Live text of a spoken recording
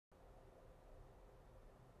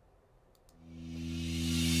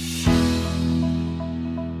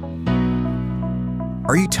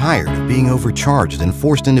Are you tired of being overcharged and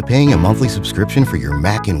forced into paying a monthly subscription for your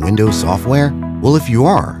Mac and Windows software? Well, if you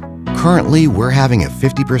are, currently we're having a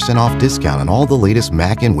 50% off discount on all the latest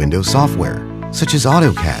Mac and Windows software, such as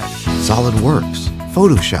AutoCAD, SolidWorks,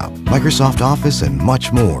 Photoshop, Microsoft Office, and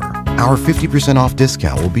much more. Our 50% off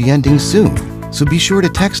discount will be ending soon, so be sure to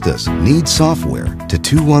text us "Need Software" to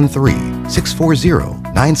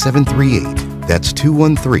 213-640-9738. That's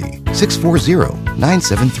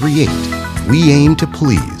 213-640-9738. We aim to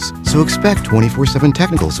please, so expect 24/7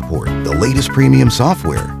 technical support, the latest premium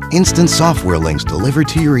software, instant software links delivered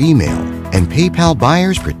to your email, and PayPal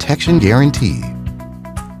buyer's protection guarantee.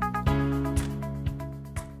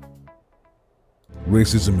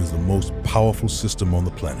 Racism is the most powerful system on the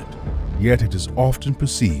planet, yet it is often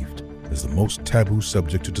perceived as the most taboo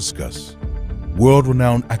subject to discuss.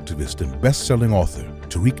 World-renowned activist and best-selling author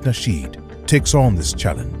Tariq Nasheed takes on this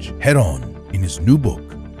challenge head-on in his new book,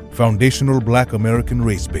 Foundational Black American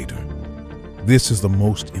Race Baiter. This is the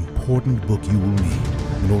most important book you will need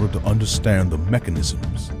in order to understand the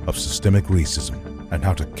mechanisms of systemic racism and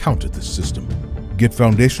how to counter this system. Get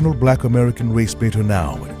Foundational Black American Race Baiter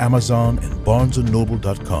now at Amazon and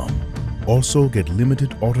BarnesandNoble.com. Also get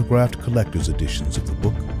limited autographed collector's editions of the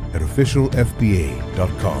book at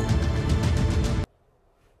officialfba.com.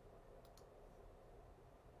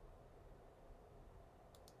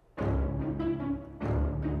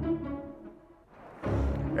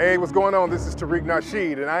 Hey, what's going on? This is Tariq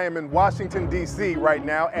Nasheed, and I am in Washington, D.C. right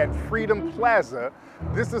now at Freedom Plaza.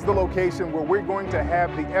 This is the location where we're going to have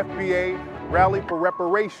the FBA Rally for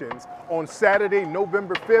Reparations on Saturday,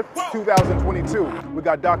 November 5th, 2022. We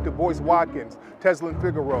got Dr. Boyce Watkins, Teslin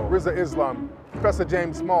Figueroa, Riza Islam, Professor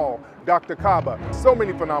James Small, Dr. Kaba, so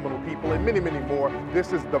many phenomenal people, and many, many more.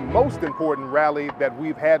 This is the most important rally that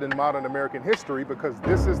we've had in modern American history because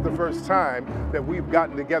this is the first time that we've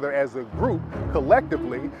gotten together as a group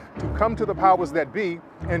collectively to come to the powers that be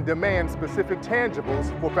and demand specific tangibles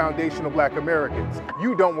for foundational Black Americans.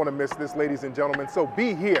 You don't want to miss this, ladies and gentlemen, so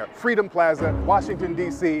be here, Freedom Plaza, Washington,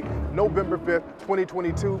 D.C., November 5th,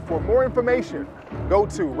 2022. For more information, go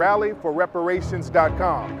to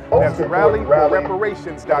rallyforreparations.com. That's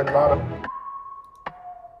rallyforreparations.com.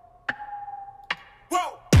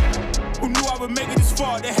 Who knew I would make it this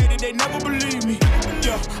far? They hated, they never believed me.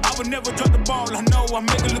 Yeah, I would never drop the ball. I know I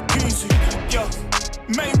make it look easy. Yeah,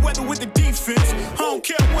 Mayweather with the defense. I don't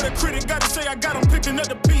care what a critic got to say. I got them picking up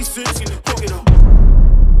the pieces.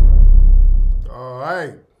 All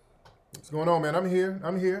right, what's going on, man? I'm here.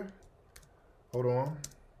 Hold on.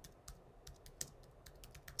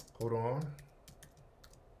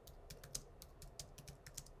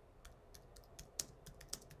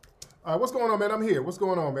 All right, what's going on, man? I'm here. What's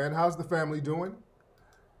going on, man? How's the family doing?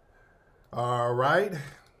 All right,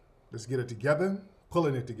 let's get it together.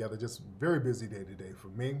 Pulling it together. Just very busy day today for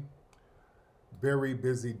me. Very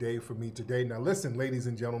busy day for me today. Now listen, ladies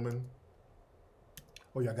and gentlemen.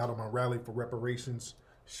 Oh yeah, I got on my Rally for Reparations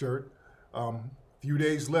shirt. Few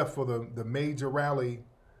days left for the major rally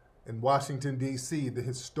in Washington, D.C., the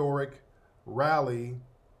historic rally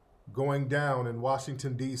going down in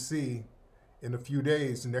Washington, D.C., in a few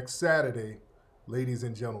days, next Saturday, ladies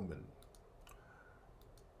and gentlemen.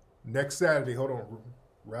 Next Saturday, hold on,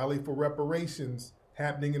 Rally for Reparations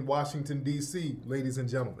happening in Washington, D.C., ladies and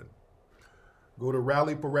gentlemen. Go to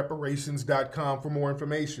rallyforreparations.com for more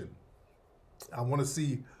information. I want to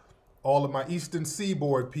see all of my Eastern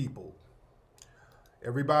Seaboard people,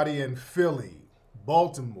 everybody in Philly,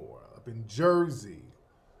 Baltimore, up in Jersey,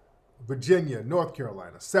 Virginia, North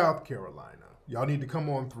Carolina, South Carolina. Y'all need to come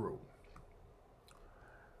on through.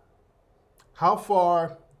 How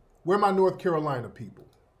far, where are my North Carolina people?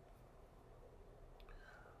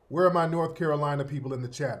 Where are my North Carolina people in the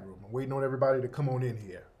chat room? I'm waiting on everybody to come on in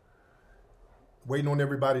here. Waiting on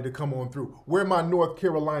everybody to come on through. Where are my North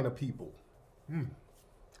Carolina people?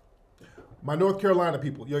 My North Carolina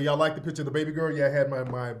people. Yo, y'all like the picture of the baby girl? Yeah, I had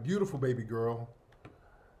my beautiful baby girl.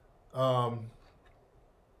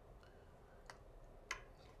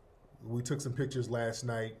 We took some pictures last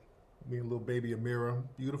night. Me and little baby Amira,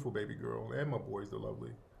 beautiful baby girl, and my boys, they're lovely,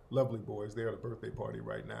 lovely boys. They're at a birthday party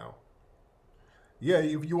right now. Yeah,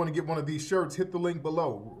 if you want to get one of these shirts, hit the link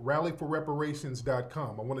below,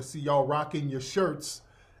 rallyforreparations.com. I want to see y'all rocking your shirts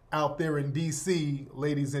out there in D.C.,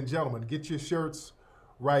 ladies and gentlemen. Get your shirts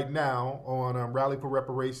right now on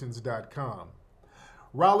rallyforreparations.com.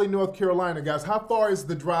 Raleigh, North Carolina, guys. How far is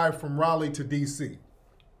the drive from Raleigh to D.C.?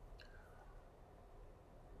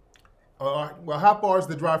 Well, how far is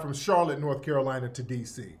the drive from Charlotte, North Carolina to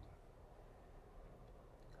D.C.?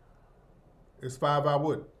 It's 5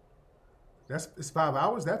 hours. It's 5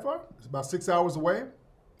 hours, that far? It's about 6 hours away?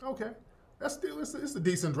 Okay. That's still, it's a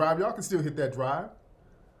decent drive. Y'all can still hit that drive.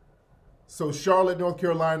 So Charlotte, North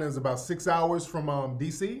Carolina is about 6 hours from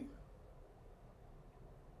DC.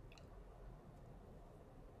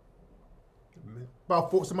 About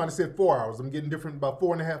four, somebody said 4 hours. I'm getting different, about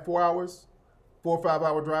 4.5, 4 hours. 4 or 5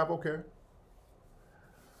 hour drive, okay.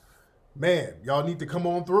 Man, y'all need to come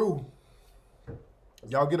on through.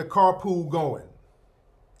 Y'all get a carpool going.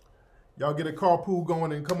 Y'all get a carpool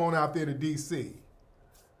going and come on out there to DC.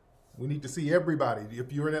 We need to see everybody.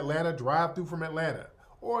 If you're in Atlanta, drive through from Atlanta.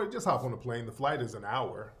 Or just hop on a plane. The flight is an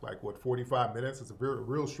hour, like what, 45 minutes? It's a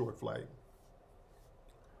real short flight.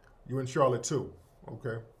 You're in Charlotte too,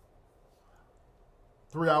 okay.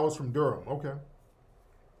 3 hours from Durham, okay.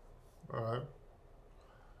 All right.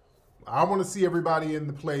 I want to see everybody in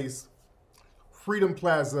the place, Freedom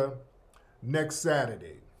Plaza, next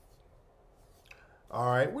Saturday.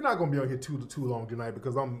 All right, we're not going to be on here too long tonight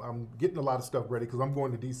because I'm getting a lot of stuff ready because I'm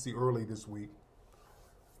going to DC early this week.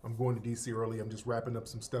 I'm going to DC early. I'm just wrapping up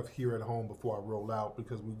some stuff here at home before I roll out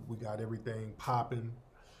because we got everything popping.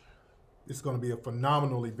 It's going to be a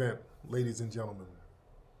phenomenal event, ladies and gentlemen.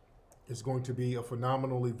 It's going to be a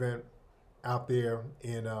phenomenal event out there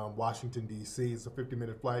in Washington, D.C. It's a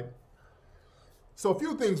 50-minute flight. So a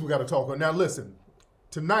few things we got to talk about. Now, listen,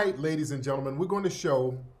 tonight, ladies and gentlemen, we're going to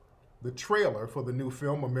show the trailer for the new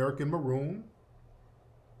film, American Maroon.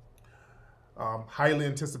 Highly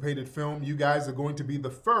anticipated film. You guys are going to be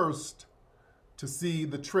the first to see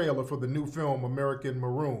the trailer for the new film, American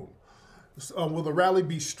Maroon. Will the rally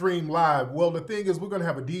be streamed live? Well, the thing is, we're going to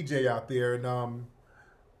have a DJ out there, and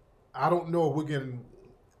I don't know if we're going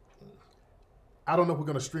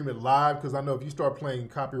to stream it live because I know if you start playing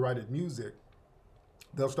copyrighted music,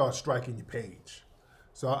 they'll start striking your page.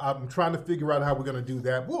 So I'm trying to figure out how we're going to do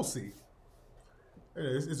that. We'll see.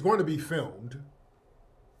 It's going to be filmed.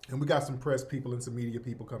 And we got some press people and some media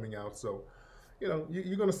people coming out. So, you know,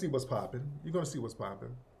 you're going to see what's popping. You're going to see what's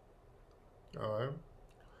popping. All right.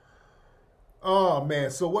 Oh,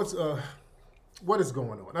 man. So what is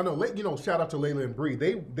going on? I know, you know, shout out to Layla and Bree.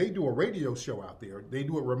 They do a radio show out there. They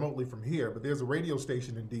do it remotely from here, but there's a radio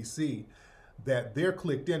station in D.C. that they're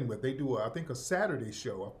clicked in with. They do, I think, a Saturday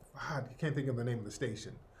show. I can't think of the name of the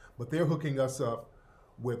station, but they're hooking us up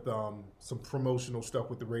with some promotional stuff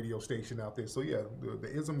with the radio station out there. So yeah, the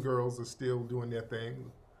ISM girls are still doing their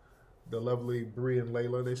thing. The lovely Bree and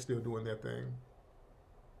Layla, they're still doing their thing.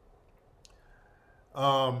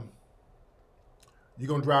 You're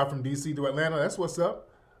gonna drive from DC to Atlanta? That's what's up.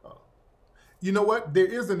 You know what? There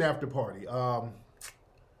is an after party. You know,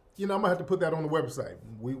 I'm gonna have to put that on the website.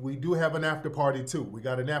 We do have an after party too. We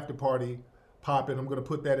got an after party popping. I'm gonna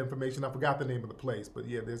put that information. I forgot the name of the place, but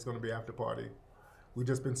yeah, there's gonna be an after party. We've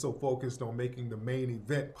just been so focused on making the main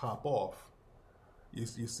event pop off. You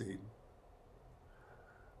see.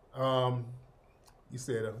 You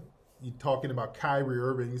said you're talking about Kyrie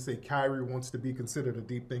Irving. You say Kyrie wants to be considered a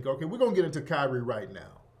deep thinker. Okay, we're gonna get into Kyrie right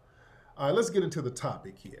now. Let's get into the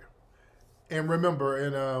topic here. And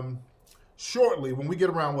remember, shortly, when we get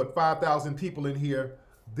around, 5,000 people in here,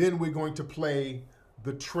 then we're going to play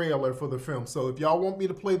the trailer for the film. So if y'all want me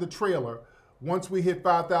to play the trailer, once we hit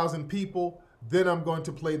 5,000 people, then I'm going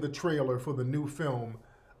to play the trailer for the new film,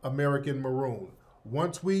 American Maroon.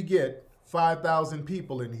 Once we get 5,000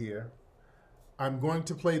 people in here, I'm going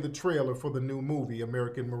to play the trailer for the new movie,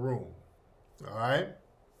 American Maroon. All right?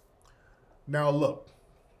 Now look.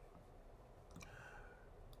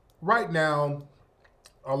 Right now,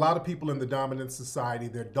 a lot of people in the dominant society,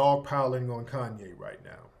 they're dogpiling on Kanye right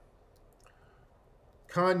now.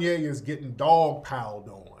 Kanye is getting dogpiled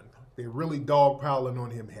on. They're really dogpiling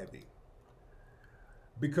on him heavy.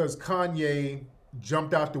 Because Kanye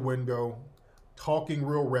jumped out the window, talking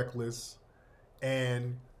real reckless,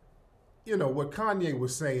 and, you know, what Kanye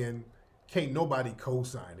was saying, can't nobody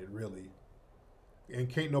co-sign it, really. And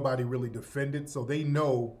can't nobody really defend it, so they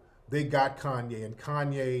know they got Kanye. And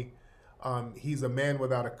Kanye, he's a man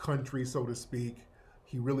without a country, so to speak.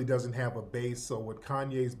 He really doesn't have a base, so what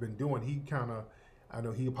Kanye's been doing, he kind of, I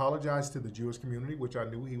know he apologized to the Jewish community, which I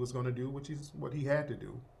knew he was going to do, which is what he had to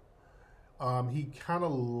do. He kind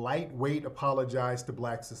of lightweight apologized to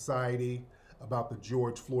Black society about the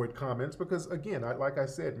George Floyd comments because, again, like I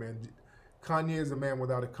said, man, Kanye is a man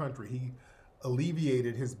without a country. He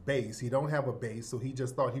alleviated his base. He don't have a base, so he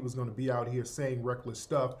just thought he was going to be out here saying reckless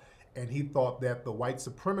stuff, and he thought that the white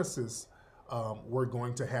supremacists were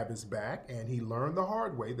going to have his back, and he learned the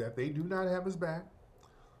hard way that they do not have his back.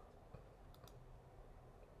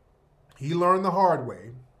 He learned the hard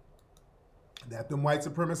way that the white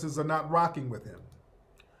supremacists are not rocking with him.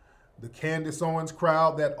 The Candace Owens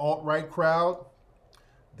crowd, that alt-right crowd,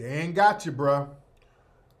 they ain't got you, bruh.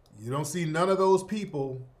 You don't see none of those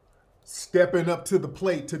people stepping up to the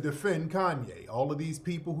plate to defend Kanye. All of these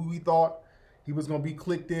people who he thought he was going to be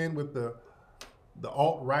clicked in with the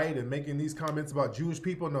alt-right and making these comments about Jewish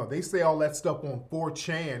people. No, they say all that stuff on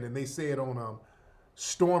 4chan and they say it on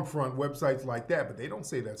Stormfront websites like that, but they don't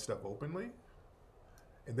say that stuff openly.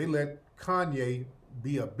 And they let Kanye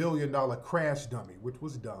be a billion-dollar crash dummy, which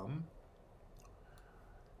was dumb.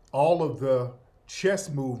 All of the chess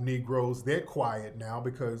move Negroes, they're quiet now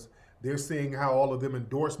because they're seeing how all of them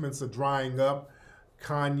endorsements are drying up.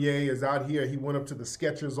 Kanye is out here. He went up to the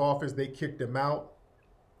Skechers office. They kicked him out.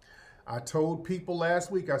 I told people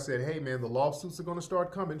last week, I said, hey, man, the lawsuits are going to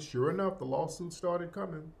start coming. Sure enough, the lawsuits started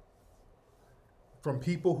coming from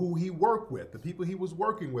people who he worked with. The people he was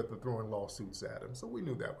working with are throwing lawsuits at him. So we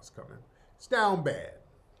knew that was coming. It's down bad.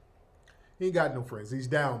 He ain't got no friends. He's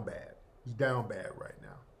down bad. He's down bad right now.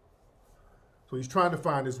 So he's trying to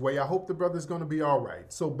find his way. I hope the brother's going to be all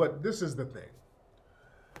right. So, but this is the thing.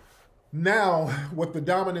 Now, what the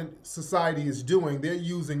dominant society is doing, they're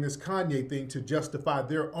using this Kanye thing to justify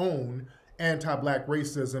their own anti-black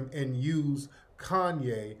racism and use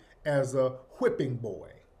Kanye as a whipping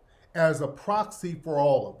boy, as a proxy for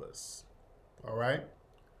all of us. All right?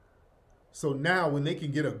 So now when they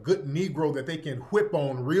can get a good Negro that they can whip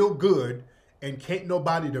on real good and can't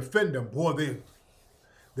nobody defend them, boy,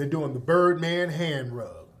 they're doing the Birdman hand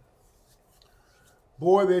rub.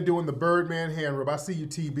 Boy, they're doing the Birdman hand rub. I see you,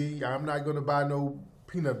 TB. I'm not going to buy no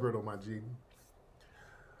peanut brittle, my G.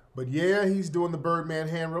 But yeah, he's doing the Birdman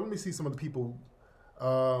hand rub. Let me see some of the people.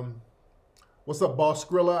 What's up, Boss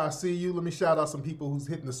Skrilla? I see you. Let me shout out some people who's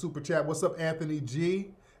hitting the super chat. What's up, Anthony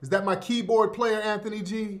G? Is that my keyboard player, Anthony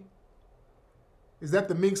G? Is that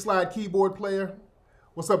the Mink Slide keyboard player?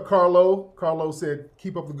 What's up, Carlo? Carlo said,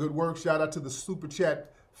 keep up the good work. Shout out to the super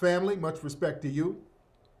chat family. Much respect to you.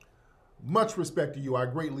 Much respect to you. I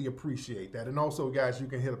greatly appreciate that. And also, guys, you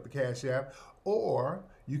can hit up the Cash App, or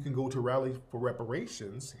you can go to Rally for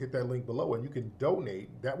Reparations, hit that link below, and you can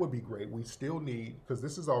donate. That would be great. We still need, because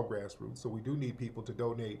this is all grassroots, so we do need people to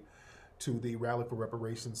donate to the Rally for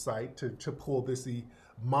Reparations site to pull this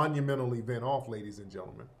monumental event off, ladies and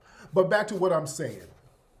gentlemen. But back to what I'm saying.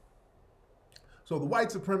 So the white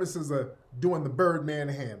supremacists are doing the Birdman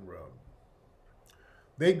hand rub.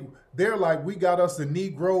 They're like, we got us a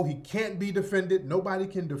Negro. He can't be defended. Nobody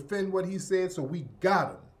can defend what he said, so we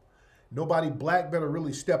got him. Nobody black better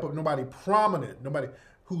really step up. Nobody prominent, nobody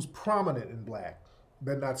who's prominent in black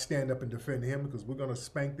better not stand up and defend him, because we're going to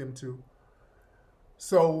spank them too.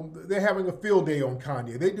 So they're having a field day on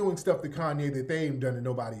Kanye. They're doing stuff to Kanye that they ain't done to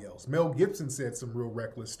nobody else. Mel Gibson said some real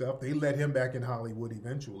reckless stuff. They let him back in Hollywood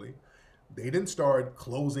eventually. They didn't start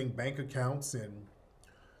closing bank accounts and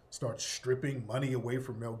start stripping money away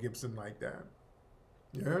from Mel Gibson like that.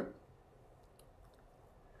 Yeah.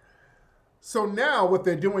 So now what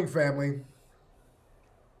they're doing, family,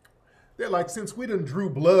 they're like, since we done drew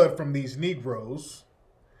blood from these Negroes,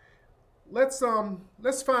 let's find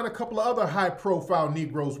a couple of other high-profile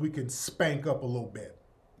Negroes we can spank up a little bit,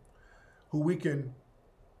 who we can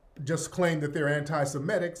just claim that they're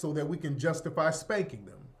anti-Semitic so that we can justify spanking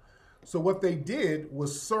them. So what they did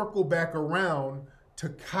was circle back around to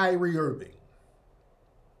Kyrie Irving.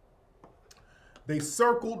 They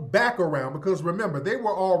circled back around because, remember, they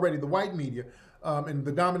were already, the white media and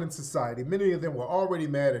the dominant society, many of them were already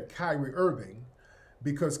mad at Kyrie Irving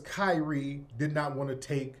because Kyrie did not want to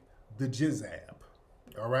take the jizzab,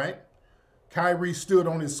 all right? Kyrie stood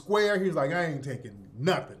on his square. He was like, I ain't taking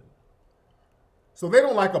nothing. So they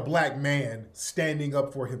don't like a black man standing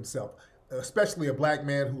up for himself, especially a black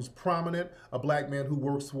man who's prominent, a black man who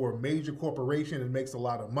works for a major corporation and makes a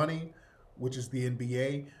lot of money, which is the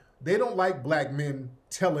NBA. They don't like black men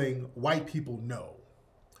telling white people no.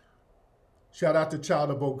 Shout out to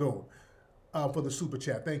Child of Ogun for the super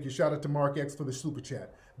chat. Thank you. Shout out to Mark X for the super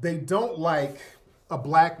chat. They don't like a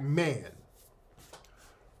black man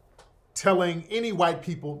telling any white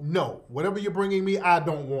people, no, whatever you're bringing me, I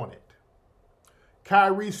don't want it.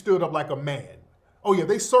 Kyrie stood up like a man. Oh, yeah,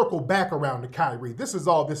 they circled back around to Kyrie. This is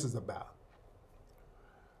all this is about.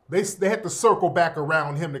 They had to circle back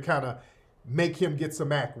around him to kind of make him get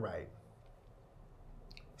some act right.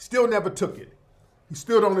 Still never took it. He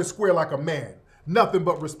stood on his square like a man. Nothing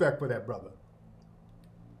but respect for that brother.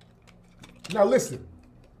 Now, listen.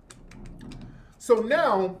 So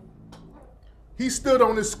now, he stood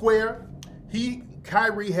on his square.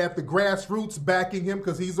 Kyrie had the grassroots backing him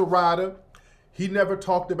because he's a rider. He never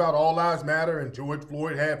talked about All Lives Matter and George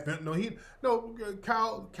Floyd had fentanyl.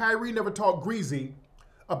 Kyrie never talked greasy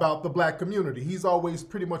about the black community. He's always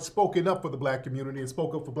pretty much spoken up for the black community and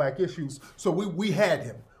spoke up for black issues. So we had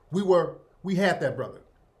him. We had that brother.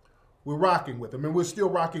 We're rocking with him, and we're still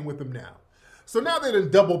rocking with him now. So now they're going to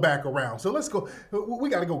double back around. So let's go. We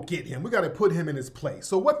got to go get him. We got to put him in his place.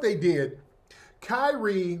 So what they did,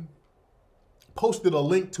 Kyrie posted a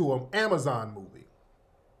link to an Amazon movie.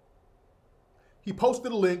 He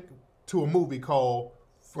posted a link to a movie called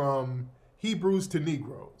From Hebrews to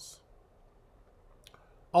Negroes.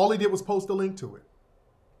 All he did was post a link to it.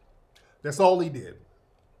 That's all he did.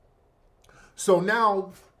 So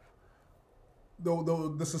now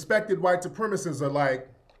the suspected white supremacists are like,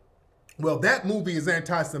 well, that movie is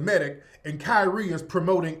anti-Semitic and Kyrie is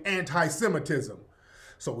promoting anti-Semitism.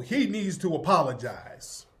 So he needs to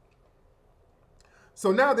apologize.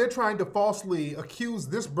 So now they're trying to falsely accuse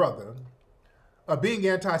this brother of being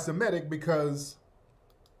anti-Semitic because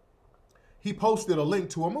he posted a link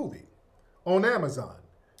to a movie on Amazon.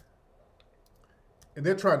 And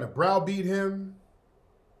they're trying to browbeat him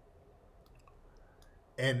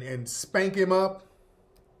and spank him up.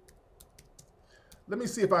 Let me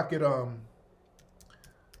see if I could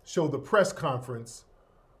show the press conference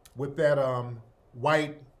with that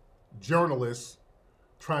white journalist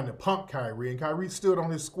trying to punk Kyrie. And Kyrie stood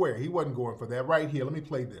on his square. He wasn't going for that. Right here, let me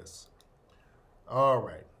play this. All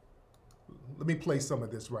right. Let me play some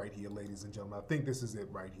of this right here, ladies and gentlemen. I think this is it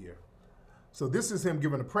right here. So this is him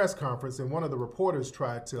giving a press conference, and one of the reporters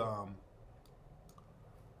tried to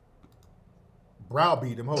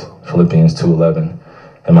browbeat him. Hold on. Philippians 2:11,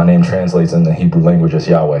 and my name translates in the Hebrew language as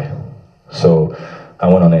Yahweh. So I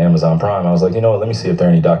went on the Amazon Prime. I was like, you know what, let me see if there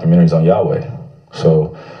are any documentaries on Yahweh.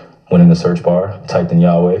 So went in the search bar, typed in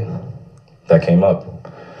Yahweh, that came up.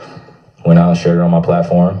 Went out and shared it on my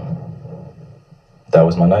platform. That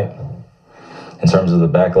was my night. In terms of the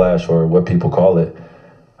backlash, or what people call it,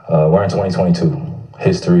 we're in 2022.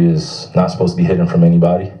 History is not supposed to be hidden from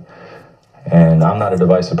anybody. And I'm not a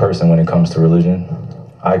divisive person when it comes to religion.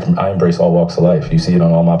 I embrace all walks of life. You see it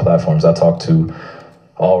on all my platforms. I talk to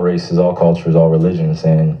all races, all cultures, all religions.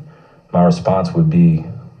 And my response would be,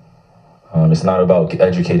 it's not about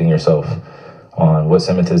educating yourself on what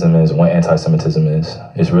Semitism is and what anti-Semitism is.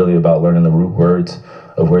 It's really about learning the root words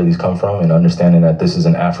of where these come from and understanding that this is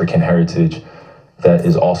an African heritage that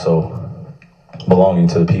is also belonging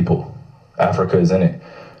to the people. Africa is in it.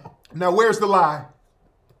 Now, where's the lie?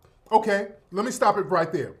 Okay, let me stop it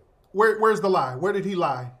right there. Where's the lie? Where did he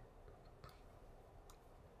lie?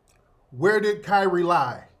 Where did Kyrie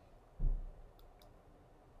lie?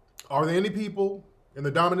 Are there any people in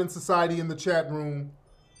the dominant society in the chat room?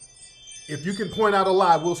 If you can point out a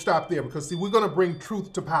lie, we'll stop there, because see, we're going to bring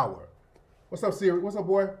truth to power. What's up, Siri? What's up,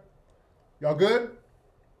 boy? Y'all good?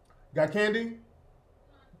 Got candy?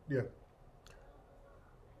 Yeah.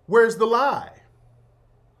 Where's the lie?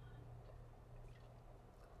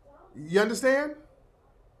 You understand?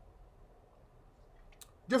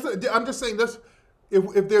 I'm just saying,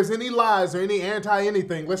 if there's any lies or any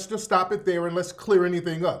anti-anything, let's just stop it there and let's clear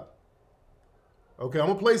anything up. Okay, I'm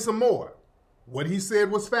going to play some more. What he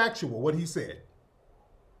said was factual, what he said.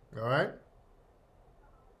 All right?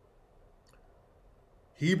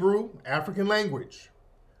 Hebrew, African language.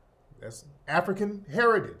 That's African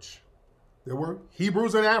heritage. There were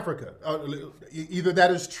Hebrews in Africa. Either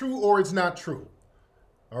that is true or it's not true.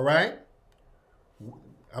 All right?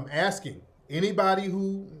 I'm asking anybody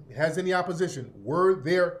who has any opposition, were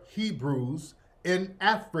there Hebrews in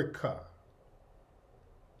Africa?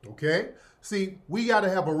 Okay? See, we got to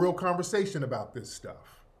have a real conversation about this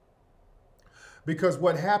stuff. Because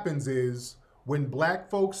what happens is when black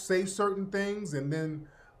folks say certain things, and then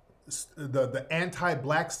the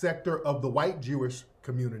anti-black sector of the white Jewish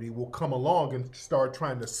community will come along and start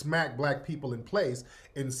trying to smack black people in place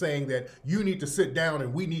and saying that you need to sit down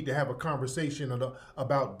and we need to have a conversation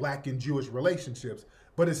about black and Jewish relationships.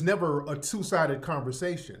 But it's never a two-sided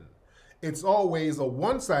conversation. It's always a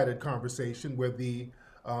one-sided conversation where the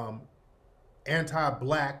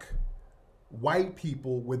anti-black white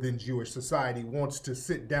people within Jewish society wants to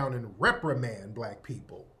sit down and reprimand black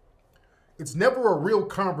people. It's never a real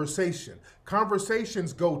conversation.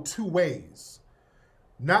 Conversations go two ways.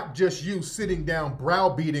 Not just you sitting down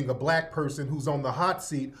browbeating a black person who's on the hot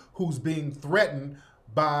seat, who's being threatened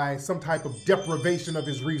by some type of deprivation of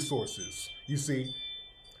his resources. You see,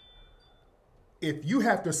 if you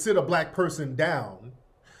have to sit a black person down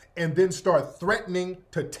and then start threatening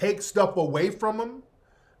to take stuff away from them,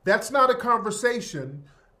 that's not a conversation.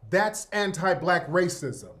 That's anti-black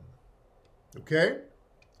racism. Okay?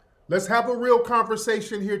 Let's have a real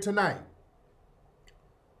conversation here tonight.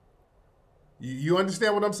 You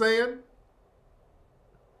understand what I'm saying?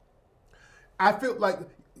 I feel like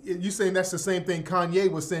you're saying that's the same thing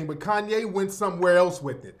Kanye was saying, but Kanye went somewhere else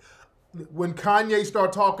with it. when Kanye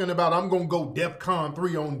start talking about I'm going to go DEFCON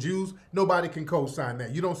 3 on Jews, nobody can co-sign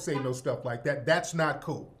that. You don't say no stuff like that. That's not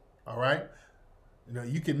cool, all right? You know,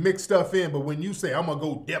 you can mix stuff in, but when you say I'm going to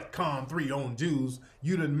go DEFCON 3 on Jews,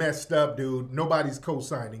 you done messed up, dude. Nobody's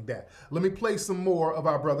co-signing that. Let me play some more of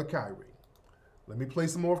our brother Kyrie. Let me play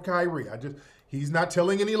some more of Kyrie. He's not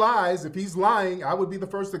telling any lies. If he's lying, I would be the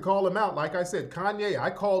first to call him out. Like I said, Kanye, I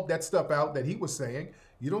called that stuff out that he was saying.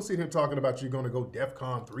 You don't see him talking about you're going to go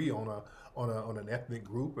DEFCON 3 on an ethnic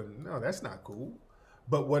group. And no, that's not cool.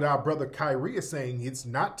 But what our brother Kyrie is saying, it's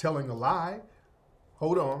not telling a lie.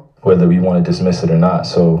 Hold on. Whether we want to dismiss it or not.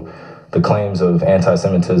 So the claims of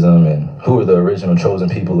anti-Semitism and who are the original chosen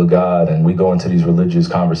people of God, and we go into these religious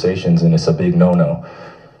conversations and it's a big no-no.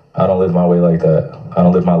 I don't live my way like that. I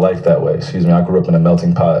don't live my life that way. Excuse me. I grew up in a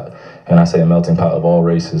melting pot, and I say a melting pot of all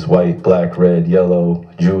races: white, black, red, yellow,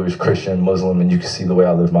 Jewish, Christian, Muslim, and you can see the way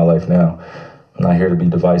I live my life now. I'm not here to be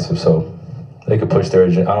divisive, so they could push their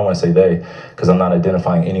agenda. I don't want to say they, because I'm not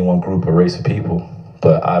identifying any one group or race of people,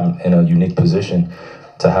 but I'm in a unique position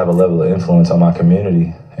to have a level of influence on my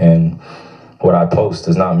community, and what I post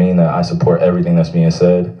does not mean that I support everything that's being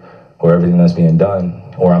said or everything that's being done,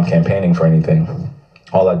 or I'm campaigning for anything.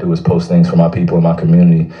 All I do is post things for my people in my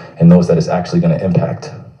community and those that it's actually going to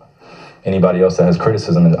impact. Anybody else that has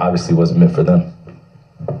criticism, it obviously wasn't meant for them.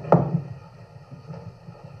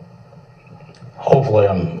 Hopefully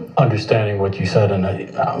I'm understanding what you said, and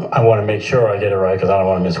I want to make sure I get it right because I don't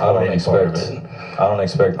want to misquote any part of it. I don't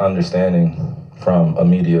expect understanding from a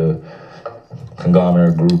media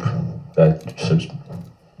conglomerate group that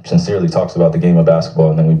sincerely talks about the game of basketball,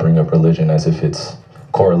 and then we bring up religion as if it's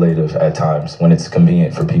correlative at times when it's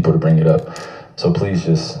convenient for people to bring it up. So please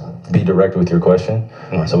just be direct with your question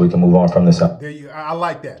so we can move on from this. There you, I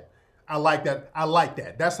like that. I like that. I like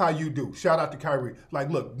that. That's how you do. Shout out to Kyrie. Like,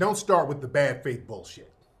 look, don't start with the bad faith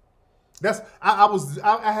bullshit. That's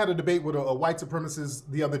I had a debate with a white supremacist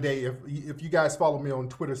the other day. If you guys follow me on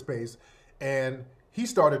Twitter Space, and he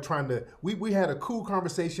started trying to. We had a cool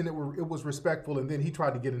conversation. It was respectful, and then he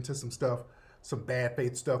tried to get into some stuff. Some bad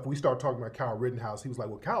faith stuff. We started talking about Kyle Rittenhouse. He was like,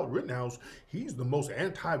 well, Kyle Rittenhouse, he's the most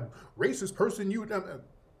anti-racist person you...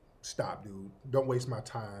 Stop, dude. Don't waste my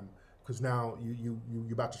time, because now you're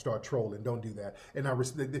about to start trolling. Don't do that. And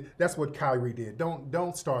that's what Kyrie did.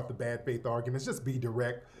 Don't start the bad faith arguments. Just be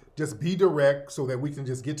direct. Just be direct so that we can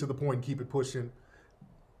just get to the point and keep it pushing.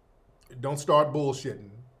 Don't start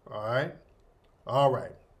bullshitting. All right? All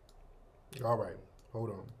right. All right.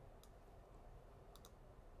 Hold on.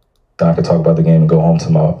 I could talk about the game and go home to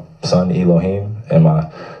my son, Elohim, and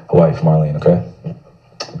my wife, Marlene, okay?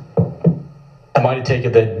 Am I to take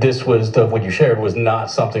it that this was, what you shared was not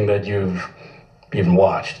something that you've even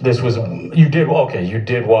watched? This was, you did watch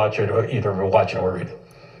it, or either watch it or read it.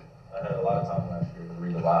 I had a lot of time last year to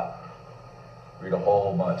read a lot. Read a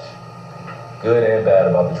whole bunch. Good and bad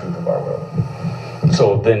about the truth of our world.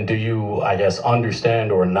 So then do you, I guess,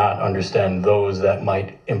 understand or not understand those that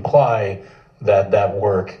might imply that that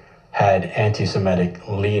work had anti-Semitic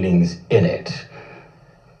leanings in it?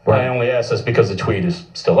 I only ask this because the tweet is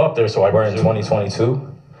still up there, so we're in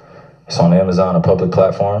 2022. It's on Amazon, a public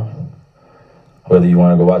platform. Whether you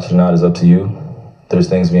want to go watch it or not is up to you. There's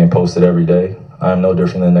things being posted every day. I am no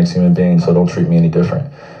different than the next human being, so don't treat me any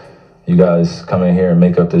different. You guys come in here and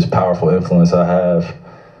make up this powerful influence I have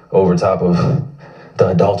over top of the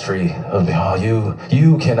adultery of, oh,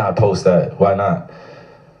 you cannot post that. Why not?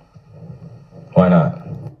 Why not?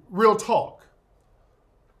 Real talk.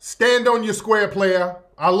 Stand on your square, player.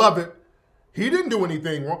 I love it. He didn't do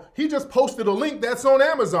anything wrong. He just posted a link that's on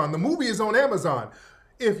Amazon. The movie is on Amazon.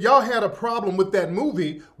 If y'all had a problem with that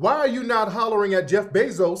movie, why are you not hollering at Jeff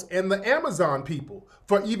Bezos and the Amazon people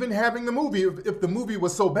for even having the movie? If the movie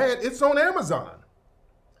was so bad, it's on Amazon.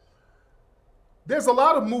 There's a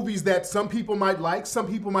lot of movies that some people might like, some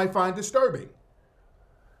people might find disturbing.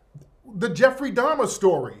 The Jeffrey Dahmer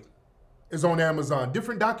story is on Amazon.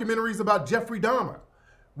 Different documentaries about Jeffrey Dahmer.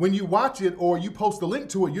 When you watch it or you post a link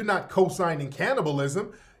to it, you're not co-signing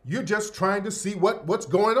cannibalism. You're just trying to see what's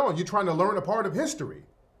going on. You're trying to learn a part of history.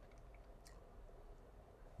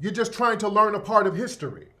 You're just trying to learn a part of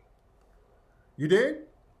history. You dig?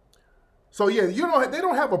 So yeah, they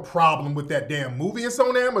don't have a problem with that damn movie. It's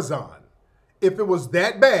on Amazon. If it was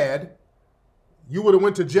that bad, you would have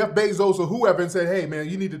went to Jeff Bezos or whoever and said, hey man,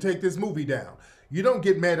 you need to take this movie down. You don't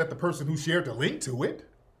get mad at the person who shared the link to it.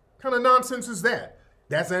 What kind of nonsense is that?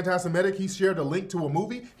 That's anti-Semitic. He shared a link to a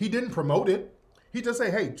movie. He didn't promote it. He just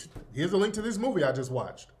said, hey, here's a link to this movie I just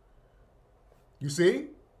watched. You see?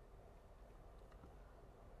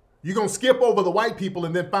 You're going to skip over the white people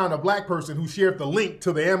and then find a black person who shared the link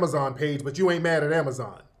to the Amazon page, but you ain't mad at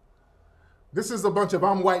Amazon. This is a bunch of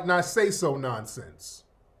I'm white and I say so nonsense.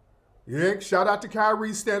 Yeah, shout out to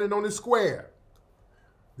Kyrie standing on his square.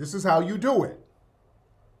 This is how you do it.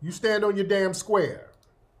 You stand on your damn square.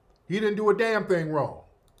 He didn't do a damn thing wrong.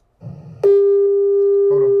 Hold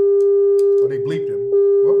on. Oh, they bleeped him.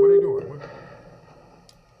 What are they doing? What?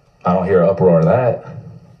 I don't hear an uproar of that.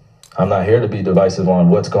 I'm not here to be divisive on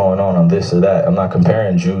what's going on this or that. I'm not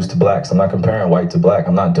comparing Jews to blacks. I'm not comparing white to black.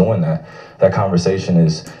 I'm not doing that. That conversation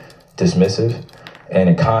is dismissive, and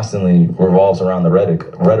it constantly revolves around the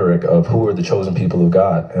rhetoric of who are the chosen people of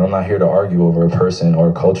God. And I'm not here to argue over a person or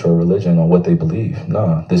a culture or religion or what they believe.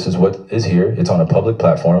 No, this is what is here. It's on a public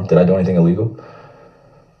platform. Did I do anything illegal?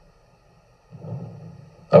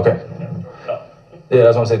 Okay. Yeah,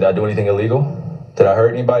 that's what I'm saying. Did I do anything illegal? Did I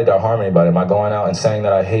hurt anybody? Did I harm anybody? Am I going out and saying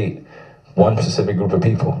that I hate one specific group of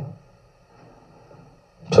people?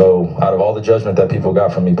 So out of all the judgment that people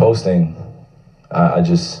got from me posting, I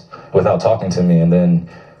just, without talking to me, and then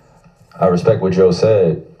I respect what Joe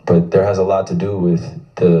said, but there has a lot to do with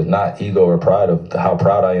the not ego or pride of how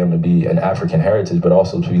proud I am to be an African heritage, but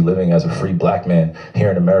also to be living as a free black man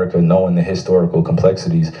here in America, knowing the historical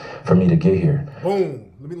complexities for me to get here. Boom.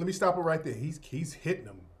 Let me stop it right there. He's hitting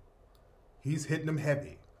them. He's hitting them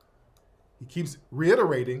heavy. He keeps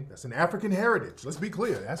reiterating that's an African heritage. Let's be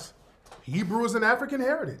clear. That's Hebrew is an African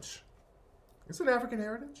heritage. It's an African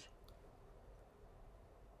heritage.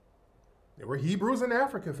 There were Hebrews in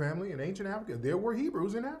Africa, family, in ancient Africa. There were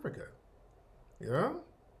Hebrews in Africa. Yeah?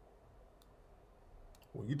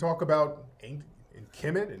 When you talk about in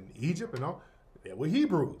Kemet and Egypt and all, there were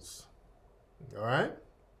Hebrews. All right?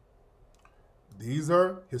 These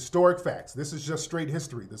are historic facts. This is just straight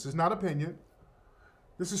history. This is not opinion.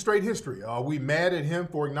 This is straight history. Are we mad at him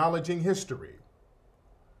for acknowledging history?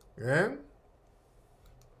 Yeah?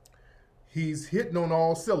 He's hitting on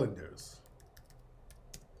all cylinders.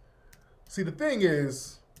 See, the thing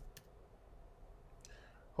is,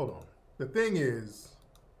 hold on. The thing is,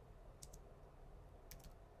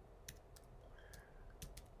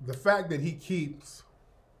 the fact that he keeps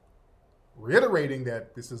reiterating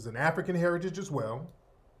that this is an African heritage as well,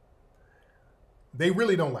 they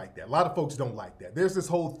really don't like that. A lot of folks don't like that. There's this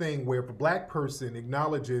whole thing where if a black person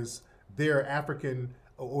acknowledges their African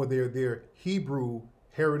or their Hebrew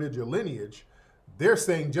heritage or lineage, they're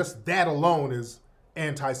saying just that alone is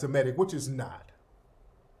anti-Semitic, which is not.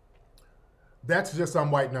 That's just I'm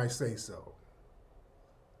white and I say so.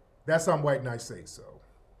 That's I'm white and I say so.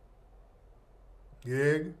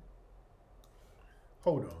 Dig?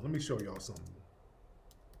 Hold on, let me show y'all something.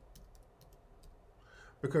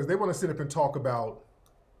 Because they want to sit up and talk about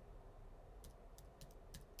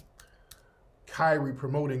Kyrie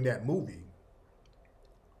promoting that movie.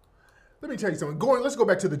 Let me tell you something. Let's go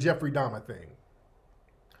back to the Jeffrey Dahmer thing.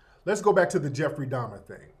 Let's go back to the Jeffrey Dahmer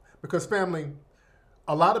thing. Because, family,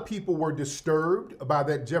 a lot of people were disturbed by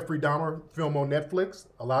that Jeffrey Dahmer film on Netflix.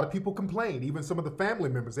 A lot of people complained, even some of the family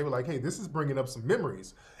members. They were like, hey, this is bringing up some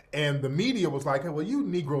memories. And the media was like, hey, well, you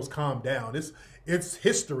Negroes calm down. It's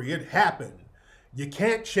history. It happened. You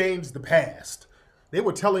can't change the past. They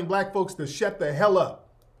were telling black folks to shut the hell up.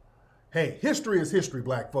 Hey, history is history,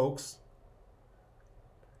 black folks.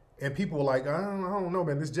 And people were like, I don't know,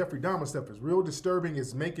 man. This Jeffrey Dahmer stuff is real disturbing.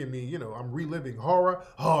 It's making me, I'm reliving horror.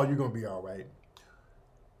 Oh, you're going to be all right.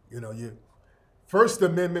 First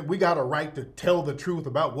Amendment, we got a right to tell the truth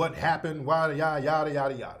about what happened, yada, yada, yada,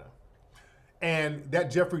 yada, yada. And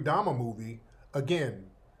that Jeffrey Dahmer movie,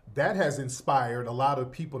 again, that has inspired a lot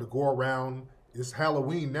of people to go around, it's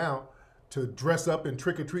Halloween now, to dress up in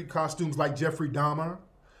trick-or-treat costumes like Jeffrey Dahmer.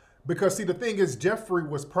 Because, see, the thing is, Jeffrey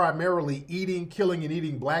was primarily killing and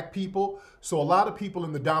eating black people. So a lot of people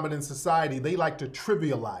in the dominant society, they like to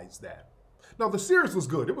trivialize that. Now, the series was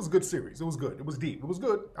good. It was a good series. It was good. It was deep. It was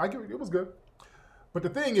good. I give it was good. But the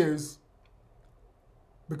thing is,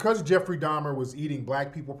 because Jeffrey Dahmer was eating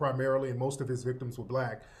black people primarily and most of his victims were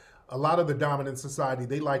black, a lot of the dominant society,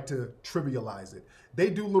 they like to trivialize it.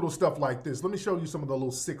 They do little stuff like this. Let me show you some of the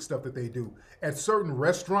little sick stuff that they do. At certain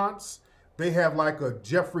restaurants, they have like a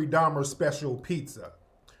Jeffrey Dahmer special pizza,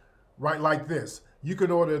 right? Like this. You can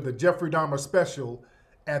order the Jeffrey Dahmer special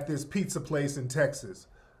at this pizza place in Texas.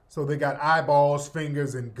 So they got eyeballs,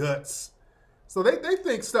 fingers, and guts. So they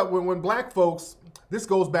think stuff, when black folks, this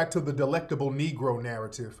goes back to the delectable Negro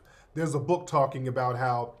narrative. There's a book talking about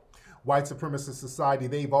how white supremacist society,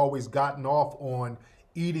 they've always gotten off on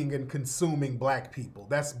eating and consuming black people.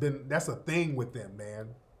 That's a thing with them, man.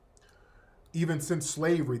 Even since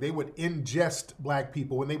slavery, they would ingest black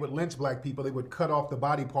people. When they would lynch black people, they would cut off the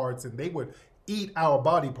body parts and they would eat our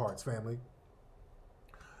body parts, family.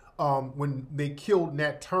 When they killed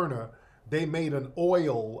Nat Turner, They made an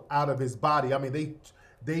oil out of his body. I mean,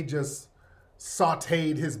 they just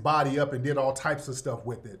sauteed his body up and did all types of stuff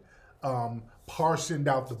with it. Portioned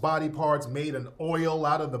out the body parts, made an oil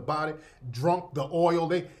out of the body, drunk the oil.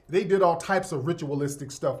 They did all types of ritualistic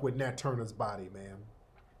stuff with Nat Turner's body, man.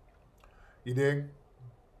 You dig?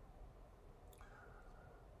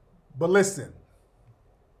 But listen,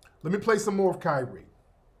 let me play some more of Kyrie.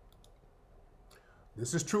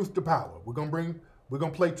 This is Truth to Power. We're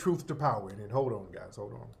gonna play Truth to Power in it. Hold on, guys,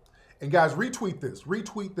 hold on. And guys, retweet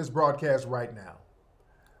this broadcast right now.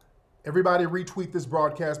 Everybody retweet this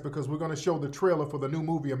broadcast because we're gonna show the trailer for the new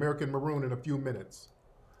movie, American Maroon, in a few minutes.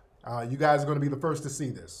 You guys are gonna be the first to see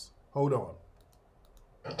this. Hold on.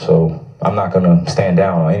 So I'm not gonna stand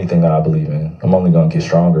down on anything that I believe in. I'm only gonna get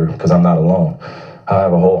stronger because I'm not alone. I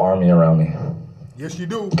have a whole army around me. Yes, you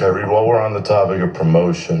do. Kyrie, while we're on the topic of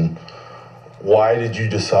promotion, why did you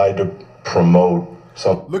decide to promote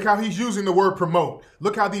something? Look how he's using the word promote.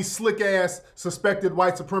 Look how these slick-ass suspected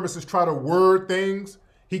white supremacists try to word things.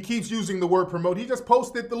 He keeps using the word promote. He just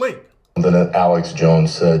posted the link. Something that Alex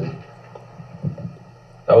Jones said.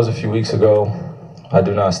 That was a few weeks ago. I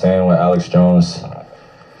do not stand with Alex Jones'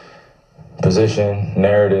 position,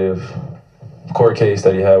 narrative, court case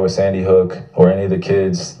that he had with Sandy Hook, or any of the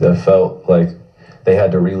kids that felt like they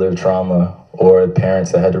had to relive trauma, or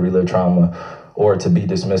parents that had to relive trauma, or to be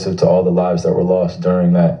dismissive to all the lives that were lost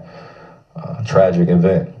during that tragic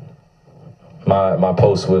event. My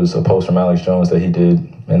post was a post from Alex Jones that he did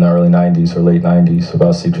in the early 90s or late 90s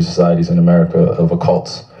about secret societies in America of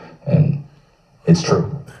occults, and it's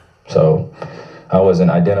true. So I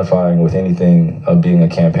wasn't identifying with anything of being a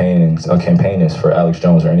campaignist for Alex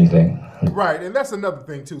Jones or anything. Right, and that's another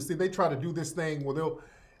thing too. See, they try to do this thing where they'll,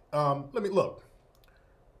 let me look.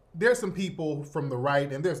 There's some people from the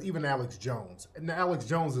right, and there's even Alex Jones. And Alex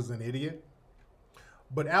Jones is an idiot.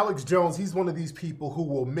 But Alex Jones, he's one of these people who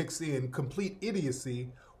will mix in complete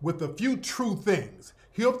idiocy with a few true things.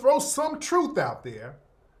 He'll throw some truth out there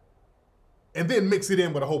and then mix it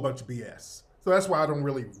in with a whole bunch of BS. So that's why I don't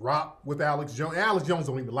really rock with Alex Jones. Alex Jones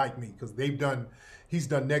don't even like me because he's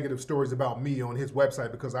done negative stories about me on his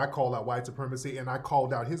website because I call out white supremacy and I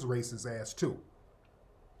called out his racist ass too.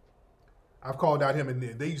 I've called out him, and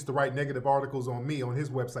they used to write negative articles on me on his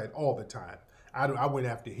website all the time. I went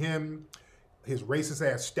after him, his racist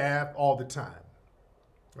ass staff all the time.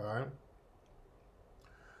 All right.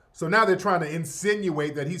 So now they're trying to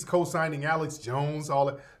insinuate that he's co-signing Alex Jones. All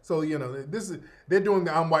that. So you know they're doing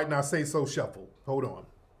the "I'm white and I say so" shuffle. Hold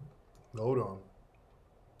on.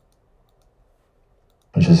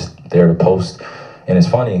 I'm just there to post, and it's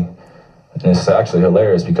funny. And it's actually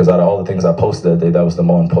hilarious because out of all the things I posted that day, that was the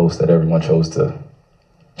one post that everyone chose to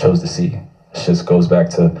see. It just goes back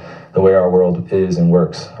to the way our world is and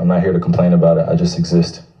works. I'm not here to complain about it. I just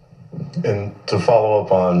exist. And to follow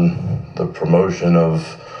up on the promotion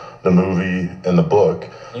of the movie and the book.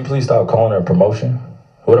 Can you please stop calling it a promotion?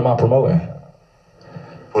 What am I promoting?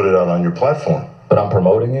 Put it out on your platform. But I'm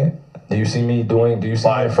promoting it? Do you see me in front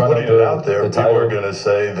of putting it out there, people are going to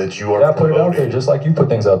say that you are promoting. Yeah, put it out there just like you put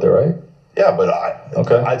things out there, right? Yeah, but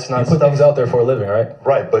it's not. You put things out there for a living, right?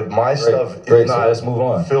 Right, but my stuff is not. So let's move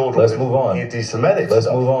on. Filled with anti-Semitic stuff. Let's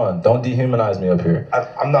move on. Don't dehumanize me up here.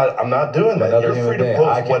 I'm not doing that. You're free to post.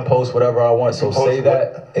 I can post whatever I want. So say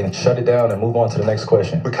that and shut it down and move on to the next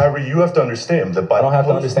question. But Kyrie, you have to understand that I don't have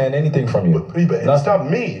to understand anything from you. It's not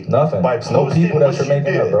me. Nothing. It's no people that you're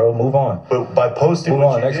making up, bro. Move on. But by posting move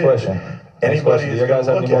on. Next question. Anybody is going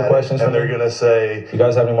to look at it and they're going to say, you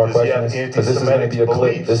guys have any more questions? Because this is going to be a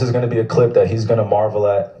clip. This is going to be a clip that he's going to marvel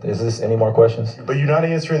at. Is this any more questions? But you're not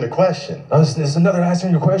answering the question. Oh, this is another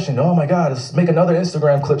answering your question. Oh my God, let's make another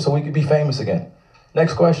Instagram clip so we could be famous again.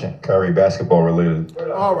 Next question. Kyrie, basketball related.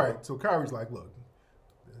 All right, so Kyrie's like, look,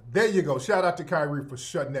 there you go. Shout out to Kyrie for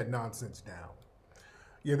shutting that nonsense down.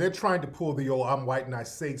 Yeah, they're trying to pull the old "I'm white and I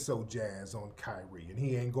say so" jazz on Kyrie, and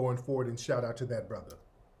he ain't going for it, and shout out to that brother.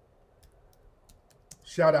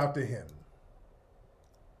 Shout out to him.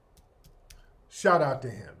 Shout out to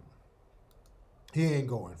him. He ain't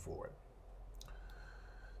going for it.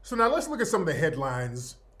 So now let's look at some of the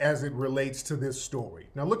headlines as it relates to this story.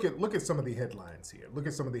 Now look at some of the headlines here. Look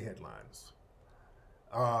at some of the headlines.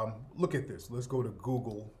 Look at this. Let's go to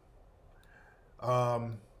Google.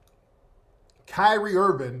 Kyrie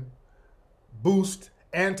Irving boost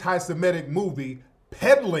anti-Semitic movie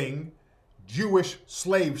peddling Jewish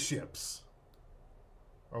slave ships.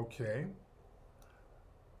 Okay.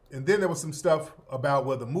 And then there was some stuff about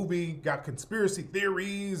where the movie got conspiracy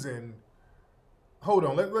theories and hold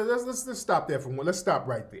on. Let's stop there let's stop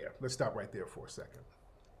right there. Let's stop right there for a second.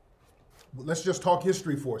 Let's just talk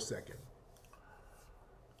history for a second.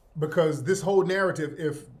 Because this whole narrative,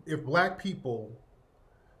 if black people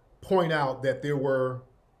point out that there were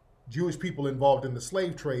Jewish people involved in the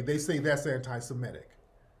slave trade, they say that's anti-Semitic.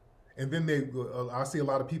 And then I see a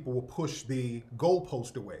lot of people will push the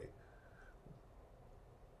goalpost away.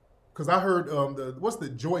 Because I heard,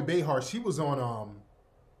 Joy Behar, she was on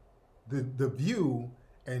the View,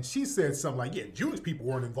 and she said something like, yeah, Jewish people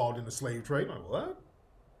weren't involved in the slave trade. I'm like, what?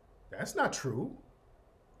 That's not true.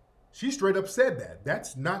 She straight up said that.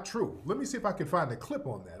 That's not true. Let me see if I can find a clip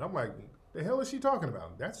on that. I'm like, the hell is she talking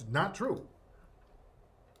about? That's not true.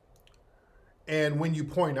 And when you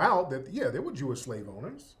point out that, yeah, there were Jewish slave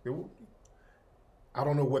owners. I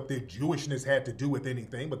don't know what their Jewishness had to do with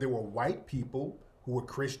anything, but there were white people who were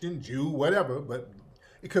Christian, Jew, whatever. But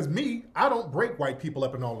because I don't break white people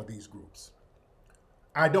up in all of these groups.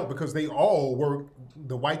 I don't, because they all work,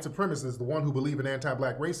 the white supremacists, the one who believe in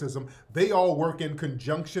anti-black racism, they all work in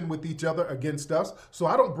conjunction with each other against us. So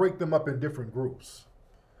I don't break them up in different groups.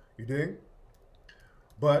 You dig?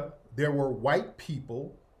 But there were white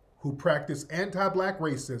people who practiced anti-black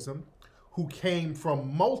racism, who came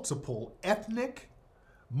from multiple ethnic,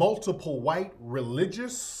 multiple white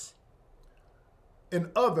religious, and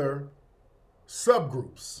other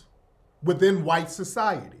subgroups within white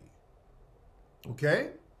society. Okay?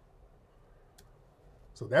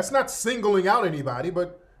 So that's not singling out anybody,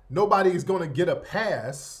 but nobody is going to get a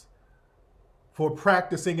pass for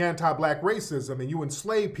practicing anti-black racism, and you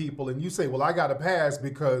enslave people and you say, well, I got a pass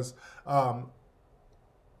because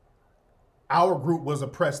our group was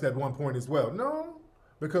oppressed at one point as well. No,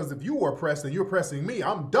 because if you were oppressed and you're oppressing me,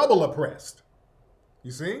 I'm double oppressed.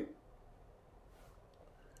 You see?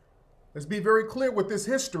 Let's be very clear with this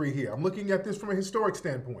history here. I'm looking at this from a historic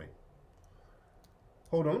standpoint.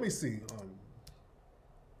 Hold on, let me see.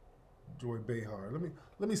 Joy Behar.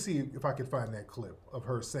 Let me see if I can find that clip of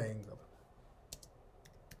her saying.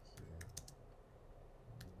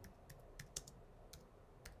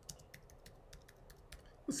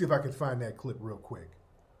 Let's see if I can find that clip real quick.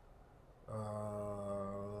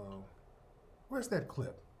 Where's that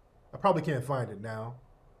clip? I probably can't find it now.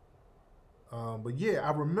 But yeah,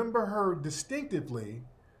 I remember her distinctively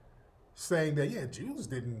saying that, yeah, Jews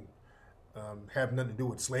didn't have nothing to do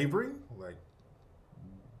with slavery. Like,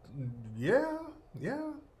 yeah.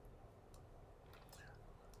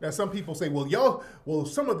 Now, some people say, well,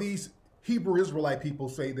 some of these Hebrew Israelite people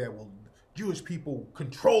say that, well, Jewish people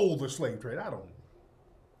control the slave trade.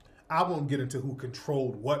 I won't get into who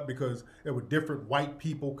controlled what, because there were different white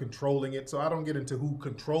people controlling it. So I don't get into who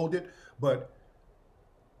controlled it. But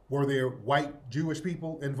were there white Jewish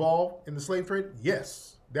people involved in the slave trade?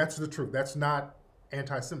 Yes, that's the truth. That's not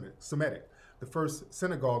anti-Semitic. The first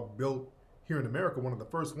synagogue built here in America, one of the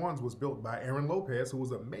first ones, was built by Aaron Lopez, who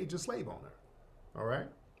was a major slave owner. All right?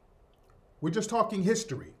 We're just talking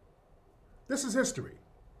history. This is history.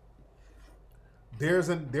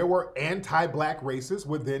 There were anti-black racists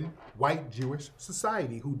within white Jewish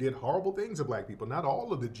society who did horrible things to black people. Not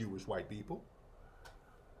all of the Jewish white people.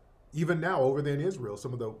 Even now, over there in Israel,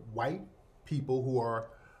 some of the white people who are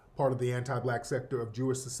part of the anti-black sector of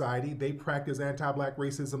Jewish society, they practice anti-black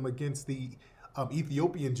racism against the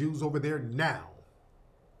Ethiopian Jews over there now.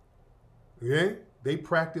 Okay? They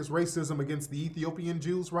practice racism against the Ethiopian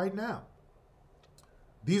Jews right now.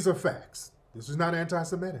 These are facts. This is not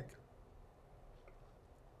anti-Semitic.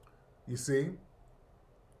 You see?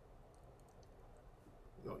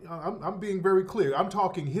 I'm being very clear. I'm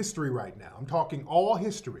talking history right now. I'm talking all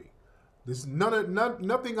history. This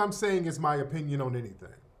nothing I'm saying is my opinion on anything.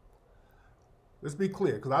 Let's be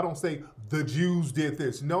clear, because I don't say the Jews did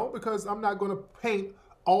this. No, because I'm not going to paint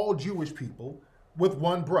all Jewish people with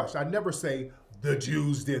one brush. I never say the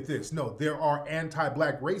Jews did this. No, there are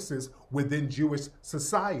anti-black racists within Jewish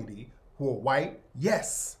society who are white.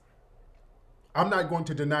 Yes. I'm not going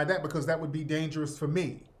to deny that, because that would be dangerous for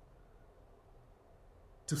me.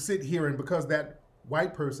 To sit here and because that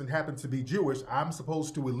white person happens to be Jewish, I'm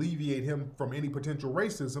supposed to alleviate him from any potential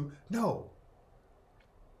racism. No.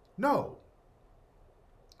 No.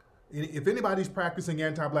 If anybody's practicing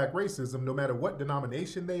anti-black racism, no matter what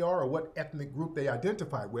denomination they are or what ethnic group they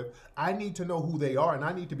identify with, I need to know who they are, and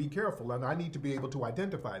I need to be careful, and I need to be able to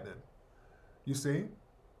identify them. You see?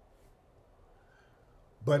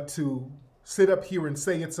 But to sit up here and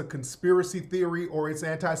say it's a conspiracy theory or it's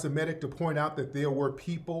anti-Semitic to point out that there were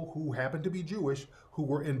people who happen to be Jewish who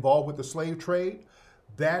were involved with the slave trade,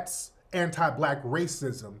 that's anti-black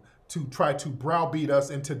racism, to try to browbeat us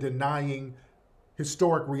into denying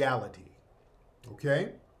historic reality.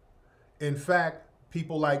 Okay? In fact,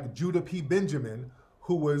 people like Judah P. Benjamin,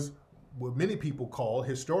 who was what many people call,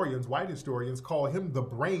 historians, white historians, call him the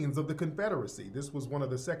brains of the Confederacy. This was one of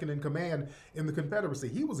the second in command in the Confederacy.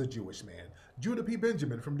 He was a Jewish man. Judah P.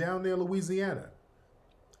 Benjamin from down there in Louisiana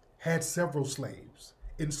had several slaves,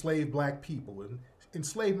 enslaved black people, and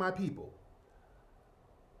enslaved my people.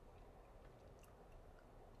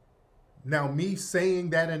 Now, me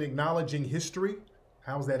saying that and acknowledging history,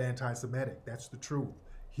 how's that anti-Semitic? That's the truth.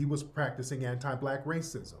 He was practicing anti-black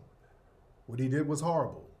racism. What he did was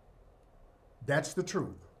horrible. That's the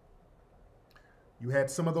truth. You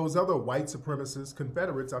had some of those other white supremacist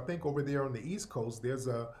Confederates. I think over there on the East Coast, there's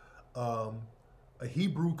a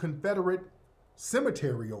Hebrew Confederate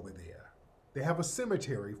cemetery over there. They have a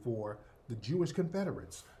cemetery for the Jewish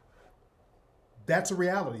Confederates. That's a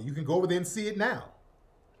reality. You can go over there and see it now.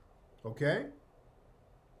 Okay?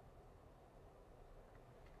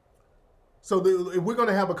 So if we're going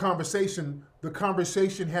to have a conversation, the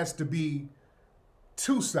conversation has to be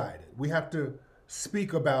two-sided. We have to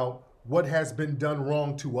speak about what has been done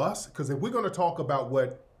wrong to us. Because if we're going to talk about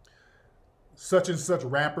what such and such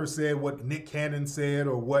rapper said, what Nick Cannon said,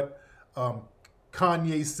 or what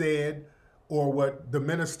Kanye said, or what the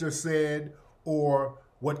minister said, or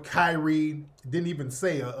what Kyrie didn't even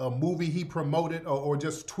say, a movie he promoted or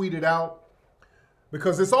just tweeted out,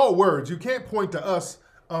 because it's all words. You can't point to us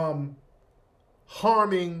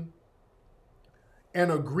harming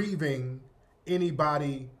and aggrieving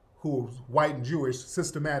anybody who's white and Jewish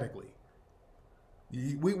systematically.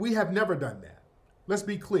 We have never done that. Let's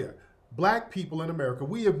be clear. Black people in America,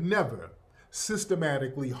 we have never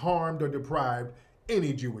systematically harmed or deprived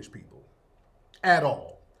any Jewish people at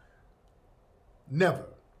all. Never.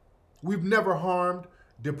 We've never harmed,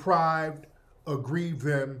 deprived, aggrieved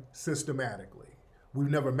them systematically. We've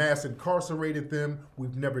never mass incarcerated them.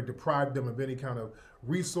 We've never deprived them of any kind of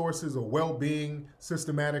resources or well-being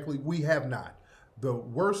systematically. We have not. The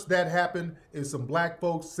worst that happened is some black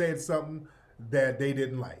folks said something that they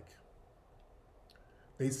didn't like.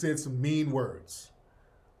 They said some mean words.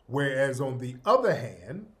 Whereas on the other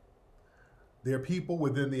hand, there are people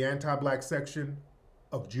within the anti-black section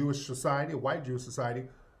of Jewish society, white Jewish society,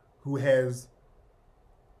 who has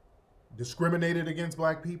discriminated against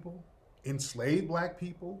black people, enslaved black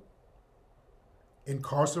people,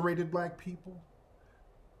 incarcerated black people,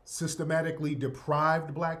 systematically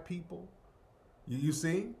deprived black people. You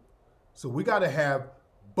see? So we got to have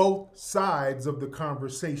both sides of the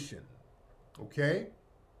conversation, okay?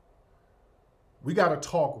 We got to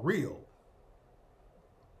talk real.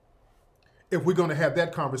 If we're going to have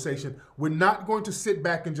that conversation, we're not going to sit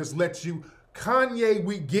back and just let you, Kanye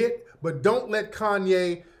we get, but don't let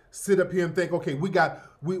Kanye sit up here and think, okay,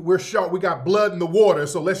 we're sharp, we got blood in the water,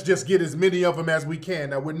 so let's just get as many of them as we can.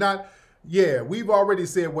 Now we're not, yeah, we've already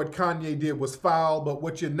said what Kanye did was foul, but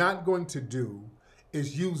what you're not going to do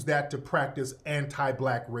is use that to practice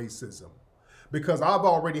anti-black racism. Because I've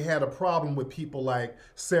already had a problem with people like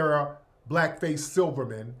Sarah Blackface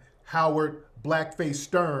Silverman, Howard Blackface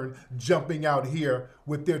Stern jumping out here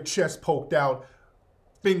with their chest poked out,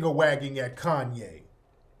 finger wagging at Kanye.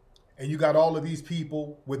 And you got all of these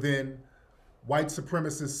people within white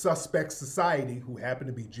supremacist suspect society who happen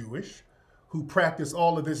to be Jewish, who practice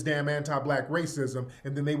all of this damn anti-black racism,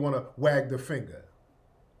 and then they want to wag their finger.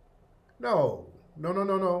 No.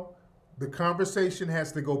 The conversation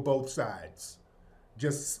has to go both sides.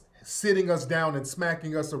 Just sitting us down and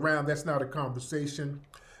smacking us around, that's not a conversation.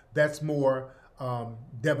 That's more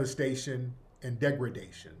devastation and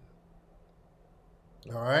degradation.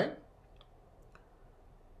 All right?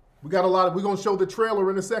 We got a lot of, we're going to show the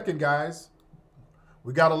trailer in a second, guys.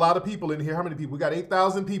 We got a lot of people in here. How many people? We got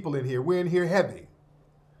 8,000 people in here. We're in here heavy.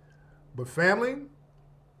 But family,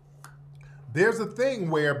 there's a thing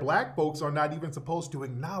where black folks are not even supposed to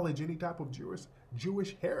acknowledge any type of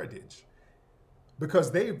Jewish heritage,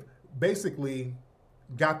 because they've basically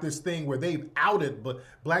got this thing where they've outed, but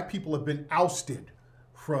black people have been ousted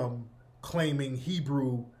from claiming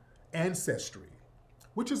Hebrew ancestry,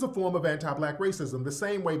 which is a form of anti-black racism. The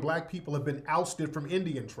same way black people have been ousted from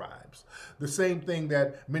Indian tribes. The same thing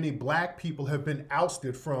that many black people have been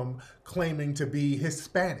ousted from claiming to be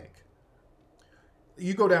Hispanic.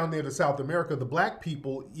 You go down there to South America, the black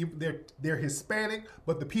people, they're Hispanic,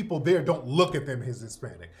 but the people there don't look at them as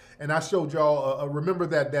Hispanic. And I showed y'all, remember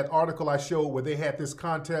that article I showed where they had this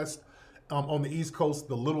contest on the East Coast,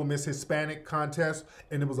 the Little Miss Hispanic contest,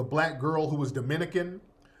 and it was a black girl who was Dominican,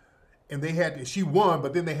 and she won,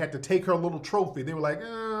 but then they had to take her little trophy. They were like,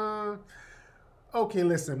 okay,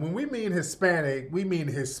 listen, when we mean Hispanic, we mean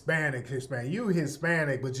Hispanic. You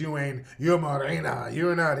Hispanic, but you're Morena,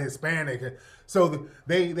 you're not Hispanic. So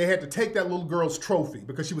they had to take that little girl's trophy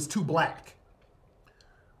because she was too black.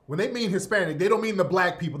 When they mean Hispanic, they don't mean the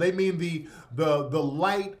black people. They mean the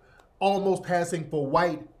light, almost passing for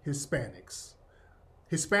white Hispanics.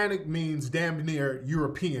 Hispanic means damn near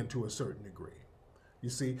European to a certain degree. You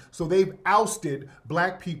see? So they've ousted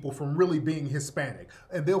black people from really being Hispanic.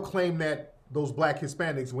 And they'll claim that those black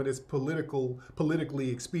Hispanics when it's politically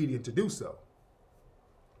expedient to do so.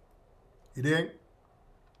 You dig?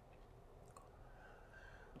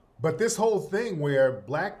 But this whole thing where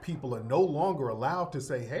black people are no longer allowed to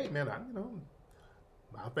say, hey, man,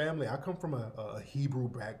 my family, I come from a Hebrew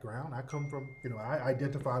background. I come from, I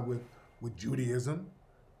identify with Judaism.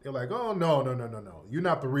 They're like, oh, no. You're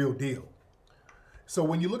not the real deal. So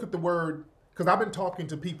when you look at the word, because I've been talking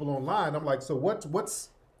to people online, I'm like, so what's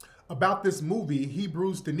about this movie,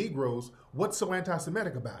 Hebrews to Negroes, what's so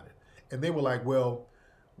anti-Semitic about it? And they were like, well,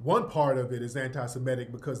 one part of it is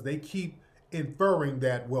anti-Semitic because they keep inferring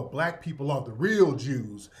that, well, black people are the real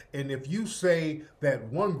Jews. And if you say that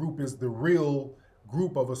one group is the real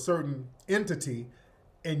group of a certain entity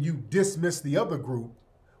and you dismiss the other group,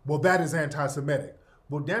 well, that is anti-Semitic.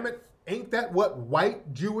 Well, damn it, ain't that what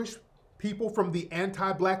white Jewish people from the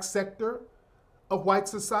anti-black sector of white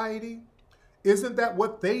society, isn't that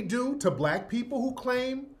what they do to black people who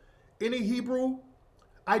claim any Hebrew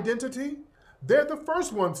identity? They're the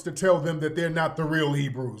first ones to tell them that they're not the real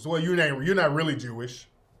Hebrews. Well, you're not really Jewish.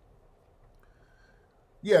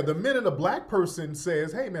 Yeah, the minute a black person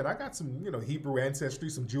says, hey, man, I got some, Hebrew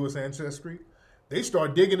ancestry, some Jewish ancestry, they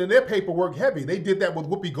start digging in their paperwork heavy. They did that with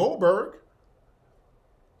Whoopi Goldberg.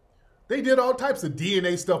 They did all types of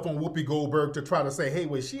DNA stuff on Whoopi Goldberg to try to say, hey,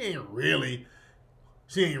 wait, she ain't really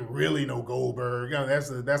no Goldberg.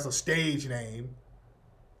 That's a stage name.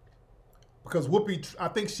 Because Whoopi, I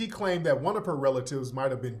think she claimed that one of her relatives might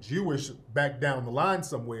have been Jewish back down the line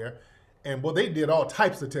somewhere. And, well, they did all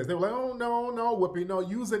types of tests. They were like, oh, no, Whoopi, no,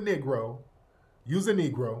 use a Negro. Use a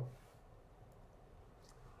Negro.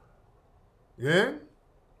 Yeah?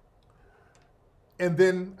 And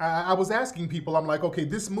then I was asking people, I'm like, okay,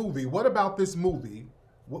 this movie, what about this movie?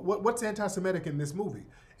 What's anti-Semitic in this movie?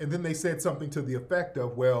 And then they said something to the effect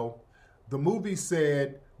of, well, the movie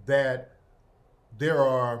said that there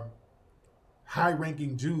are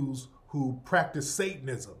high-ranking Jews who practice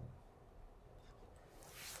Satanism.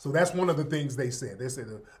 So that's one of the things they said. They said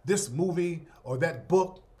this movie or that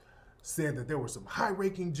book said that there were some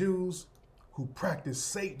high-ranking Jews who practice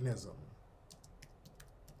Satanism.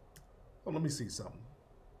 Well, let me see something.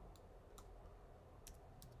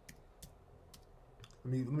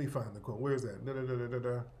 Let me find the quote. Where is that?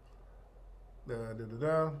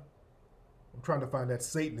 I'm trying to find that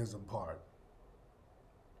Satanism part.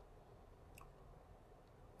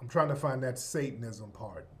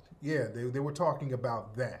 Yeah, they were talking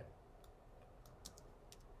about that.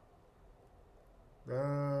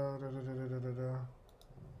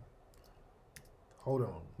 Hold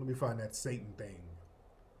on. Let me find that Satan thing.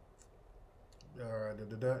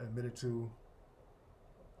 Admitted to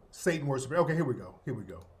Satan worship. Okay, here we go.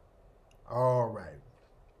 All right.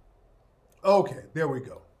 Okay, there we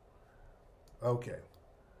go. Okay.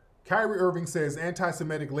 Kyrie Irving says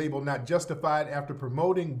anti-Semitic label not justified after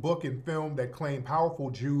promoting book and film that claim powerful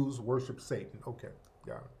Jews worship Satan. Okay,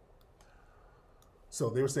 got it. So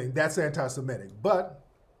they were saying that's anti-Semitic. But,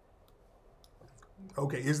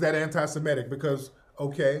 okay, is that anti-Semitic? Because,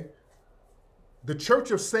 okay, the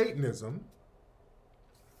Church of Satanism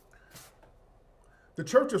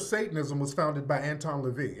was founded by Anton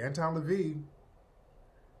LaVey. Anton LaVey,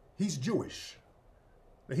 he's Jewish.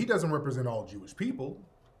 Now, he doesn't represent all Jewish people.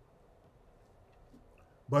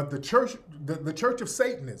 But the Church of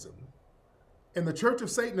Satanism, and the Church of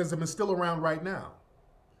Satanism is still around right now.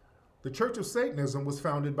 The Church of Satanism was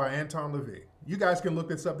founded by Anton LaVey. You guys can look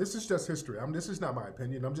this up. This is just history. This is not my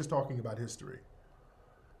opinion. I'm just talking about history.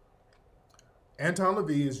 Anton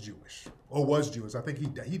LaVey is Jewish, or was Jewish. I think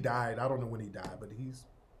he died. I don't know when he died, but he's...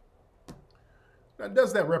 Now,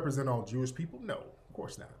 does that represent all Jewish people? No, of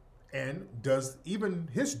course not. And does even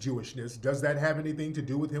his Jewishness, does that have anything to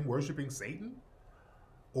do with him worshiping Satan?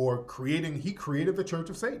 Or he created the Church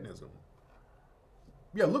of Satanism.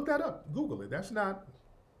 Yeah, look that up. Google it. That's not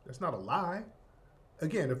a lie.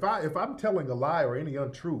 Again, if I'm telling a lie or any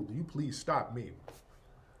untruth, you please stop me.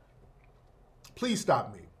 Please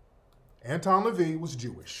stop me. Anton LaVey was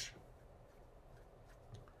Jewish.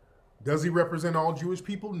 Does he represent all Jewish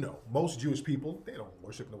people? No. Most Jewish people, they don't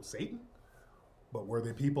worship no Satan. But were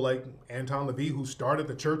there people like Anton LaVey who started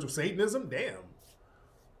the Church of Satanism? Damn.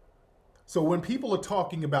 So when people are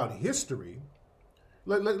talking about history,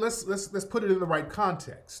 let's put it in the right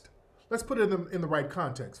context. Let's put it in the right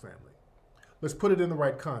context, family. Let's put it in the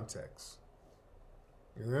right context.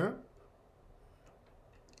 Yeah?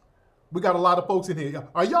 We got a lot of folks in here.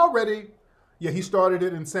 Are y'all ready? Yeah, he started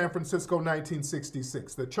it in San Francisco,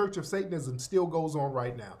 1966. The Church of Satanism still goes on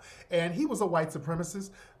right now. And he was a white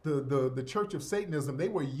supremacist. The Church of Satanism, they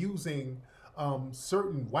were using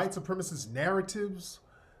certain white supremacist narratives,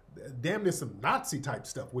 damn near some Nazi type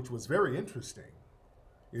stuff, which was very interesting.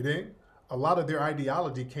 You think? A lot of their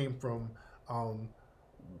ideology came from,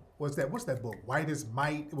 what's that book? White as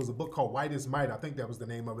Might. It was a book called White as Might. I think that was the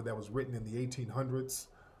name of it, that was written in the 1800s.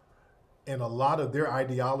 And a lot of their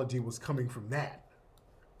ideology was coming from that,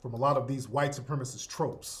 from a lot of these white supremacist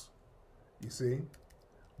tropes, you see,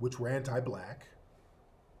 which were anti-black.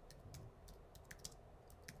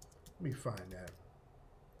 Let me find that.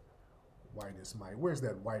 White as Might. Where's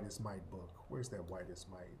that White as Might book? Where's that White as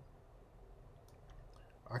Might?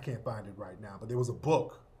 I can't find it right now, but there was a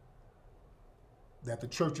book that the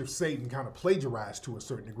Church of Satan kind of plagiarized to a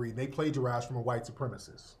certain degree. They plagiarized from a white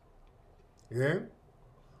supremacist. Yeah?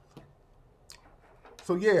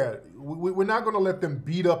 So yeah, we're not going to let them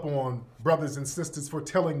beat up on brothers and sisters for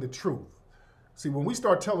telling the truth. See, when we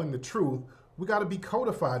start telling the truth, we got to be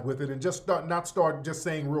codified with it and just not start just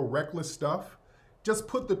saying real reckless stuff. Just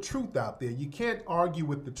put the truth out there. You can't argue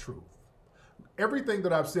with the truth. Everything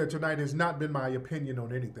that I've said tonight has not been my opinion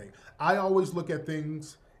on anything. I always look at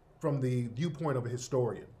things from the viewpoint of a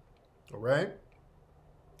historian, all right?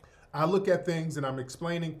 I look at things and I'm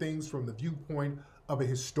explaining things from the viewpoint of a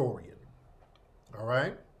historian. All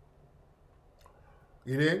right?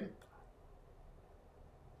 You dig?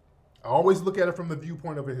 I always look at it from the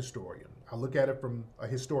viewpoint of a historian. I look at it from a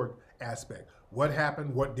historic aspect. What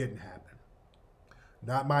happened, what didn't happen.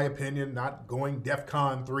 Not my opinion, not going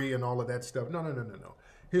DEFCON 3 and all of that stuff. No.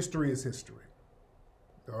 History is history.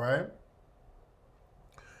 All right?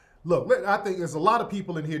 Look, I think there's a lot of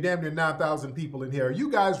people in here, damn near 9,000 people in here. Are you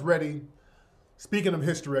guys ready, speaking of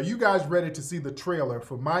history, are you guys ready to see the trailer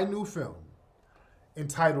for my new film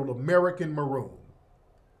entitled American Maroon?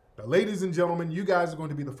 Now, ladies and gentlemen, you guys are going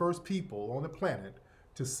to be the first people on the planet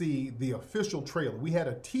to see the official trailer. We had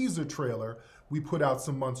a teaser trailer we put out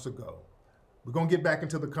some months ago. We're going to get back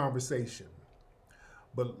into the conversation,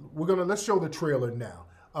 but let's show the trailer now.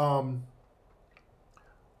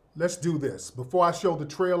 Let's do this. Before I show the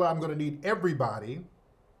trailer, I'm going to need everybody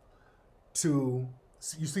to,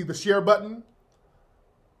 you see the share button?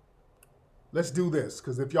 Let's do this,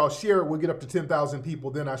 because if y'all share it, we'll get up to 10,000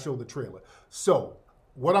 people, then I show the trailer. So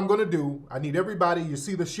what I'm going to do, I need everybody, you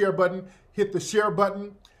see the share button, hit the share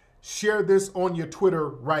button, share this on your Twitter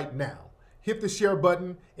right now. Hit the share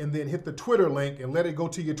button and then hit the Twitter link and let it go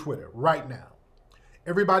to your Twitter right now.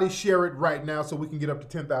 Everybody share it right now so we can get up to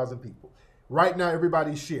 10,000 people. Right now,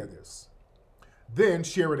 everybody share this. Then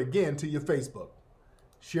share it again to your Facebook.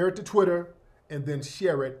 Share it to Twitter and then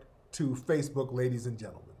share it to Facebook, ladies and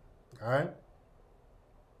gentlemen. All right?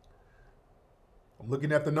 I'm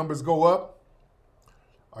looking at the numbers go up.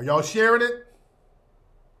 Are y'all sharing it?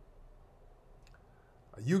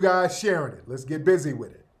 Are you guys sharing it? Let's get busy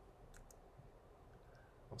with it.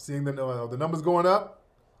 I'm seeing the numbers going up.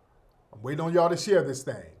 I'm waiting on y'all to share this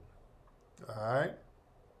thing. All right?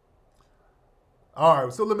 All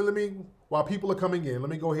right, so let me, while people are coming in, let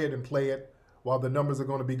me go ahead and play it while the numbers are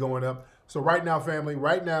going to be going up. So right now, family,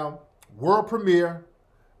 right now, world premiere.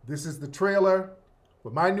 This is the trailer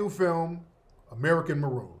for my new film, American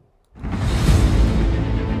Maroon.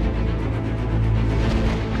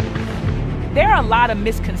 There are a lot of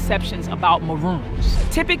misconceptions about Maroons.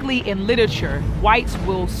 Typically in literature, whites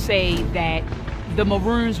will say that the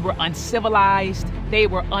Maroons were uncivilized, they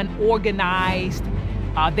were unorganized,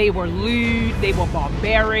 they were lewd, they were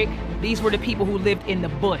barbaric. These were the people who lived in the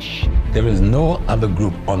bush. There is no other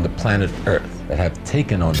group on the planet Earth that have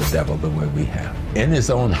taken on the devil the way we have, in his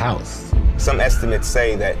own house. Some estimates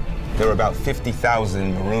say that there are about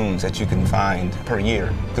 50,000 Maroons that you can find per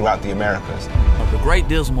year throughout the Americas. The Great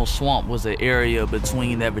Dismal Swamp was an area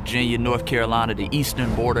between that Virginia, North Carolina, the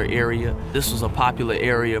eastern border area. This was a popular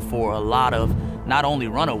area for a lot of not only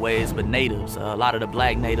runaways, but natives. A lot of the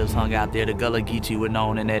black natives hung out there. The Gullah Geechee were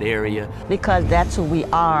known in that area. Because that's who we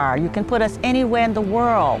are. You can put us anywhere in the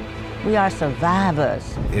world. We are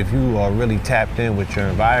survivors. If you are really tapped in with your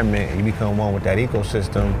environment and you become one with that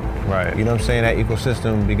ecosystem, right? You know what I'm saying? That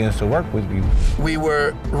ecosystem begins to work with you. We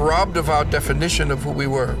were robbed of our definition of who we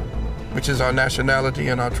were, which is our nationality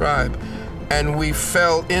and our tribe. And we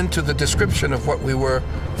fell into the description of what we were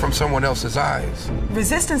from someone else's eyes.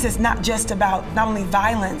 Resistance is not just about not only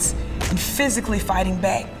violence and physically fighting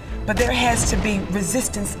back, but there has to be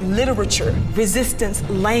resistance literature, resistance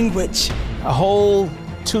language. A whole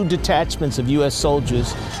 2 detachments of U.S.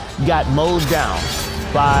 soldiers got mowed down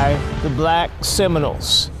by the black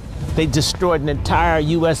Seminoles. They destroyed an entire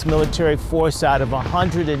U.S. military force. Out of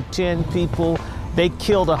 110 people, they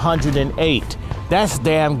killed 108. That's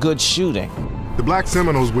damn good shooting. The Black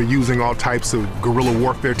Seminoles were using all types of guerrilla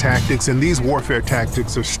warfare tactics, and these warfare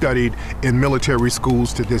tactics are studied in military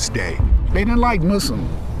schools to this day. They didn't like Muslim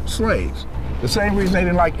slaves. The same reason they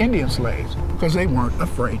didn't like Indian slaves, because they weren't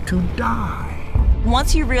afraid to die.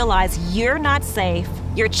 Once you realize you're not safe,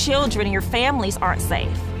 your children and your families aren't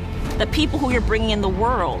safe, the people who you're bringing in the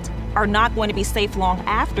world are not going to be safe long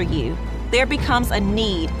after you, there becomes a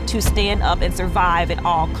need to stand up and survive at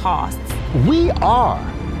all costs. We are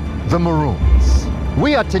the Maroons.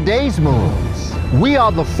 We are today's Maroons. We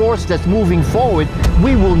are the force that's moving forward.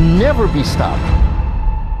 We will never be stopped.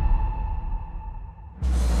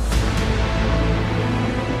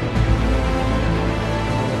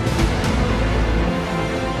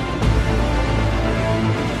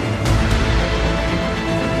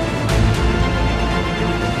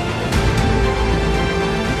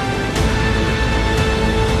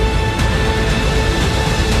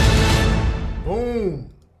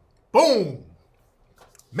 Boom!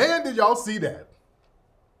 Man, did y'all see that?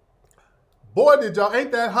 Boy, did y'all,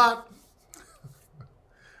 ain't that hot?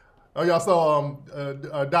 Oh, y'all saw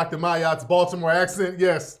Dr. Mayat's Baltimore accent?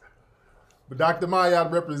 Yes. But Dr.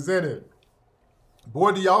 Mayat represented.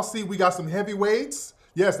 Boy, do y'all see we got some heavyweights?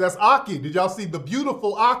 Yes, that's Aki. Did y'all see the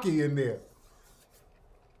beautiful Aki in there?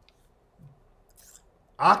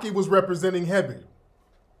 Aki was representing heavy.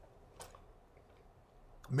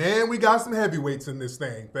 Man, we got some heavyweights in this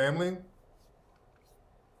thing, family.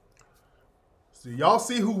 So y'all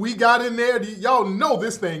see who we got in there? Y'all know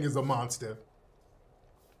this thing is a monster.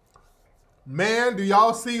 Man, do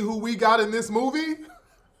y'all see who we got in this movie?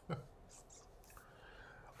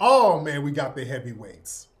 Oh, man, we got the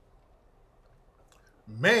heavyweights.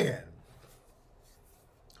 Man.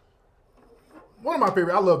 One of my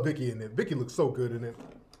favorite, I love Vicky in it. Vicky looks so good in it.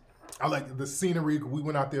 I like the scenery. We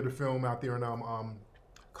went out there to film out there in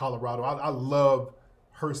Colorado. I love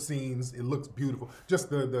her scenes. It looks beautiful. Just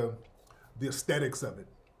the aesthetics of it.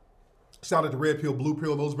 Shout out to Red Pill, Blue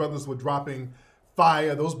Pill. Those brothers were dropping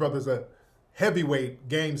fire. Those brothers are heavyweight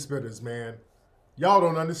game spitters, man. Y'all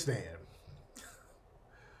don't understand.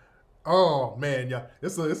 Oh, man, yeah.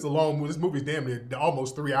 It's a long movie. This movie's damn near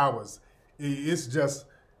almost 3 hours. It's just,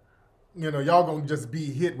 you know, y'all gonna just be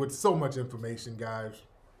hit with so much information, guys.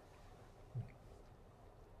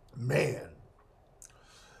 Man.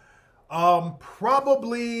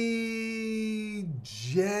 Probably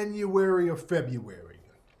January or February.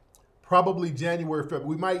 Probably January, February.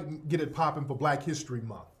 We might get it popping for Black History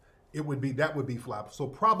Month. That would be flop. So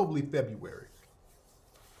probably February.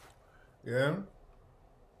 Yeah.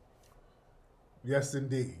 Yes,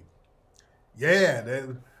 indeed. Yeah,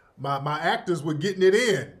 my actors were getting it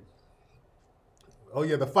in. Oh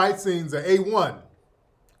yeah, the fight scenes are A1.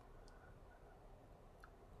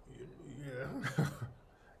 Yeah.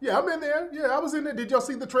 Yeah, I'm in there. Yeah, I was in there. Did y'all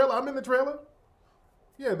see the trailer? I'm in the trailer.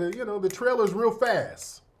 Yeah, the trailer's real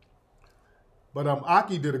fast. But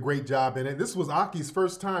Aki did a great job in it. This was Aki's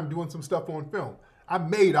first time doing some stuff on film. I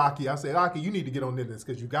made Aki. I said, Aki, you need to get on this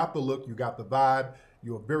because you got the look, you got the vibe.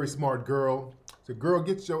 You're a very smart girl. I said, girl,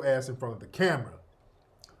 get your ass in front of the camera.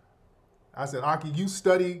 I said, Aki, you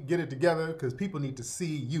study, get it together because people need to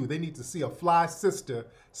see you. They need to see a fly sister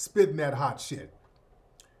spitting that hot shit.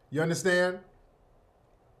 You understand?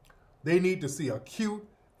 They need to see a cute,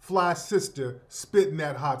 fly sister spitting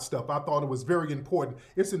that hot stuff. I thought it was very important.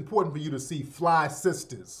 It's important for you to see fly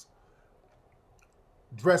sisters.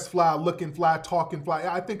 Dress fly, looking fly, talking fly.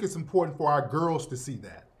 I think it's important for our girls to see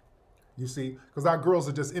that. You see? Because our girls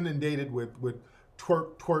are just inundated with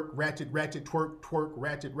twerk, twerk, ratchet, ratchet, twerk, twerk,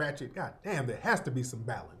 ratchet, ratchet. God damn, there has to be some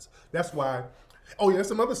balance. That's why, oh yeah, there's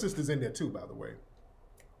some other sisters in there too, by the way.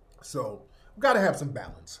 So, we've got to have some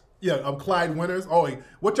balance. Yeah, Clyde Winters. Oh,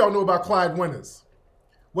 what y'all know about Clyde Winters?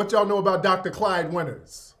 What y'all know about Dr. Clyde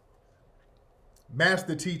Winters?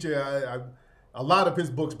 Master teacher. A lot of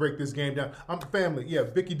his books break this game down. I'm family. Yeah,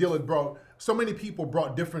 Vicky Dillard so many people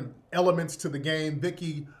brought different elements to the game.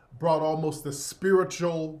 Vicky brought almost the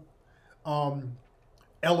spiritual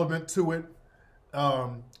element to it.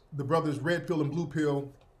 The brothers Red Pill and Blue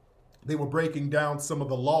Pill, they were breaking down some of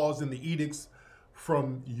the laws and the edicts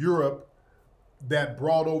from Europe that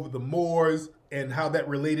brought over the Moors and how that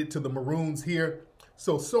related to the Maroons here.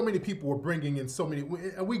 So many people were bringing in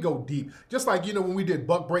and we go deep. Just like, you know, when we did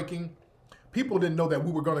buck breaking, people didn't know that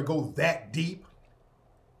we were going to go that deep.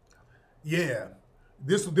 Yeah,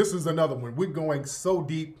 this is another one. We're going so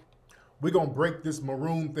deep. We're going to break this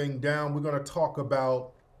Maroon thing down. We're going to talk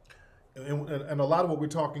about, and a lot of what we're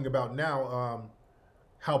talking about now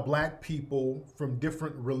how black people from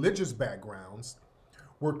different religious backgrounds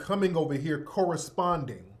were coming over here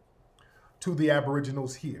corresponding to the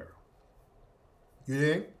Aboriginals here. You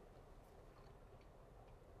dig?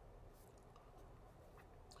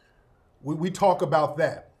 We talk about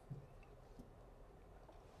that.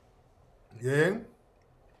 Yeah.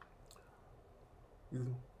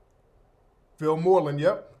 Phil Moreland,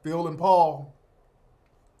 yep. Phil and Paul.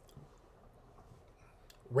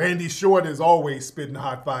 Randy Short is always spitting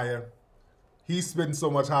hot fire. He's spitting so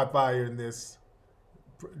much hot fire in this.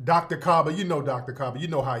 Dr. Kaba, you know Dr. Kaba. You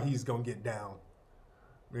know how he's going to get down.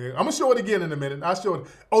 Yeah. I'm going to show it again in a minute. I'll show it.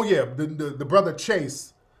 Oh, yeah, the brother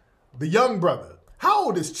Chase, the young brother. How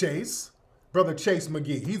old is Chase? Brother Chase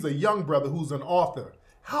McGee. He's a young brother who's an author.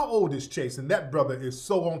 How old is Chase? And that brother is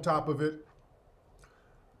so on top of it.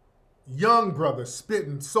 Young brother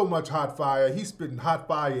spitting so much hot fire. He's spitting hot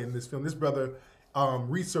fire in this film. This brother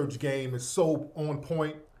research game is so on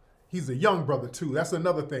point. He's a young brother too. That's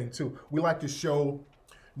another thing too. We like to show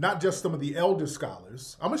not just some of the elder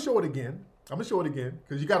scholars. I'm gonna show it again. I'm gonna show it again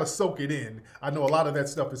because you gotta soak it in. I know a lot of that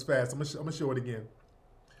stuff is fast. I'm gonna show it again.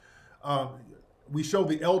 We show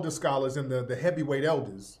the elder scholars and the heavyweight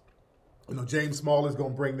elders. You know, James Small is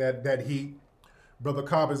going to bring that heat. Brother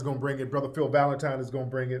Cobb is going to bring it. Brother Phil Valentine is going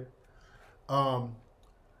to bring it. And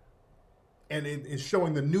it's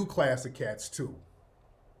showing the new class of cats too.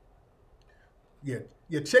 Yeah,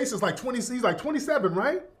 Chase is like 20. He's like 27,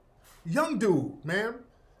 right? Young dude, man.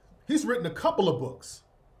 He's written a couple of books.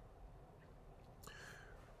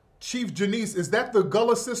 Chief Janice, is that the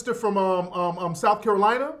Gullah sister from South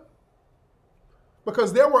Carolina?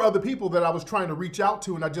 Because there were other people that I was trying to reach out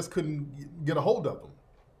to and I just couldn't get a hold of them.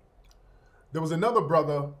 There was another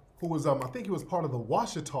brother who was, I think he was part of the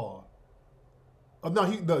Washita. The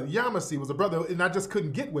Yamasee was a brother and I just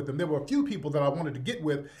couldn't get with him. There were a few people that I wanted to get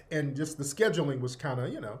with and just the scheduling was kind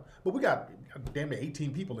of, but we got damn near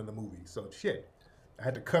 18 people in the movie. So shit, I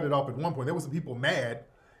had to cut it off at one point. There was some people mad.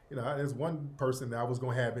 There's one person that I was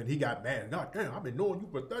going to have and he got mad. God damn, I've been knowing you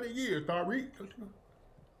for 30 years, Tariq.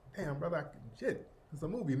 Damn, brother, shit. It's a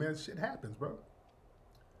movie, man. Shit happens, bro.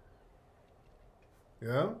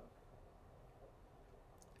 Yeah?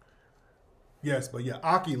 Yes, but yeah,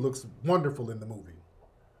 Aki looks wonderful in the movie.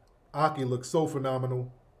 Aki looks so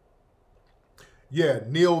phenomenal. Yeah,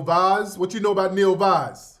 Neil Vaz. What you know about Neil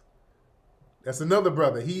Vaz? That's another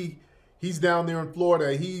brother. He's down there in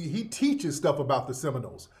Florida. He teaches stuff about the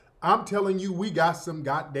Seminoles. I'm telling you, we got some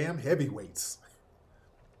goddamn heavyweights.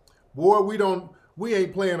 Boy, we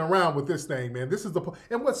ain't playing around with this thing, man.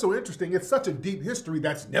 And what's so interesting, it's such a deep history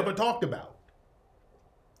that's never talked about.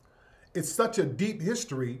 It's such a deep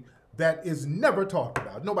history that is never talked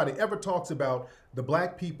about. Nobody ever talks about the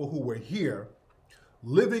black people who were here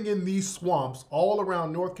living in these swamps all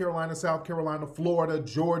around North Carolina, South Carolina, Florida,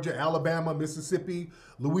 Georgia, Alabama, Mississippi,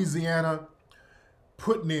 Louisiana,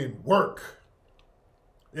 putting in work.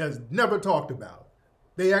 It's never talked about.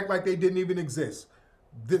 They act like they didn't even exist.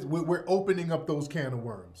 We're opening up those can of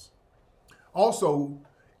worms. Also,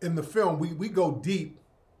 in the film, we go deep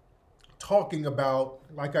talking about,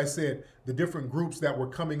 like I said, the different groups that were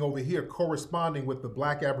coming over here corresponding with the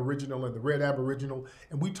black Aboriginal and the red Aboriginal.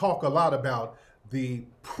 And we talk a lot about the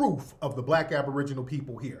proof of the black Aboriginal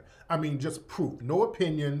people here. I mean, just proof, no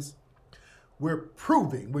opinions. We're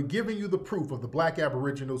giving you the proof of the black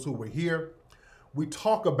Aboriginals who were here. We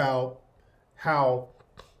talk about how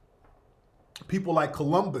people like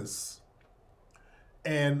Columbus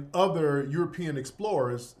and other European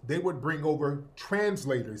explorers, they would bring over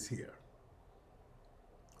translators here.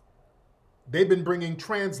 They've been bringing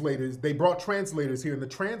translators. They brought translators here, and the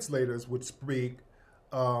translators would speak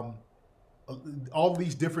all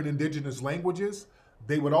these different indigenous languages.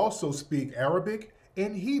 They would also speak Arabic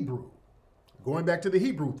and Hebrew, going back to the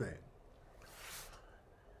Hebrew thing.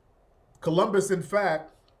 Columbus, in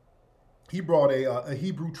fact, he brought a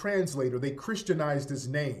Hebrew translator. They Christianized his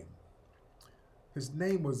name. His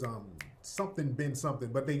name was something Ben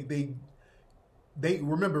something. But they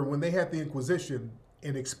remember when they had the Inquisition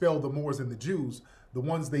and expelled the Moors and the Jews, the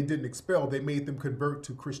ones they didn't expel, they made them convert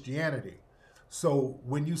to Christianity. So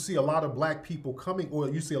when you see a lot of black people coming, or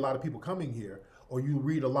you see a lot of people coming here, or you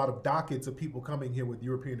read a lot of dockets of people coming here with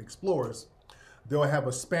European explorers, they'll have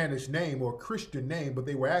a Spanish name or a Christian name, but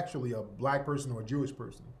they were actually a black person or a Jewish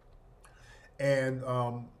person. And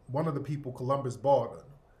one of the people Columbus brought,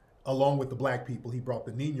 along with the black people, he brought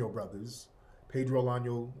the Nino brothers, Pedro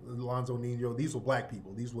Alonso Nino. These were black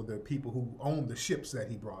people. These were the people who owned the ships that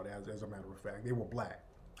he brought, as a matter of fact. They were black.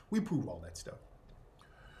 We prove all that stuff.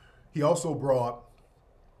 He also brought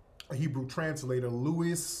a Hebrew translator,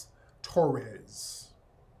 Luis Torres.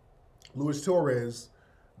 Luis Torres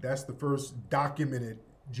That's the first documented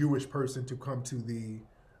Jewish person to come to the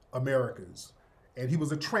Americas. And he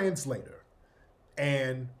was a translator.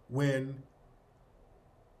 And when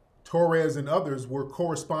Torres and others were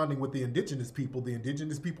corresponding with the indigenous people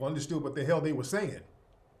understood what the hell they were saying.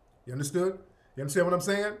 You understood? You understand what I'm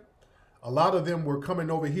saying? A lot of them were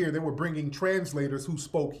coming over here. They were bringing translators who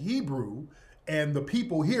spoke Hebrew, and the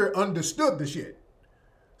people here understood the shit.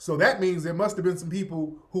 So that means there must have been some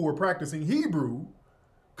people who were practicing Hebrew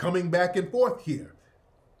coming back and forth here.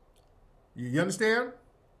 You understand?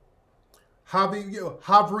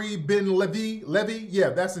 Havri bin Levy, yeah,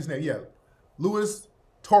 that's his name, yeah. Luis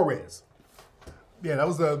Torres. Yeah, that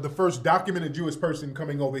was the first documented Jewish person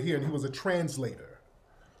coming over here, and he was a translator.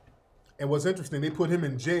 And what's interesting, they put him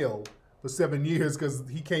in jail for 7 years because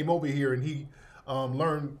he came over here and he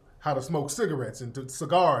learned how to smoke cigarettes and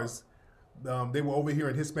cigars. They were over here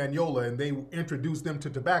in Hispaniola, and they introduced them to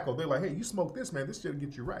tobacco. They're like, hey, you smoke this, man, this shit'll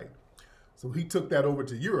get you right. So he took that over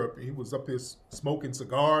to Europe. He was up here smoking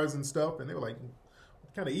cigars and stuff, and they were like,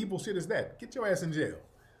 what kind of evil shit is that? Get your ass in jail.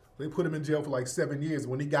 They put him in jail for like 7 years.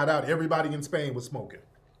 When he got out, everybody in Spain was smoking.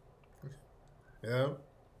 Yeah.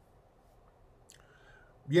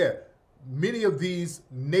 Yeah. Many of these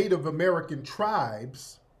Native American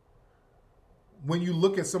tribes, when you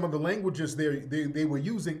look at some of the languages they were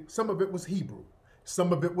using, some of it was Hebrew.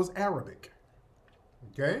 Some of it was Arabic.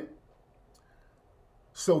 Okay?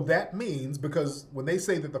 So that means, because when they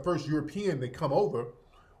say that the first European they come over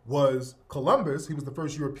was Columbus, he was the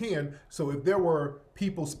first European. So if there were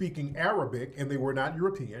people speaking Arabic and they were not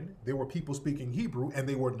European, there were people speaking Hebrew and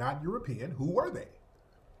they were not European, who were they?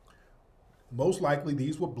 Most likely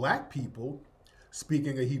these were black people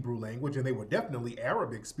speaking a Hebrew language, and they were definitely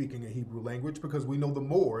Arabic speaking a Hebrew language, because we know the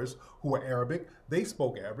Moors, who were Arabic, they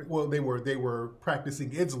spoke Arabic. Well, they were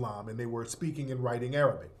practicing Islam and they were speaking and writing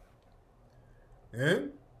Arabic.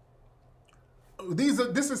 And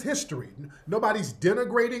this is history. Nobody's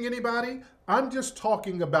denigrating anybody. I'm just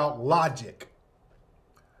talking about logic.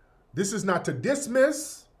 This is not to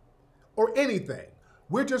dismiss or anything.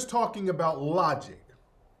 We're just talking about logic.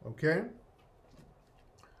 Okay?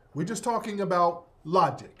 We're just talking about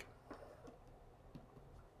logic.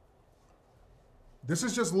 This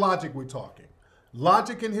is just logic we're talking.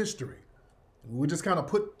 Logic and history. We just kind of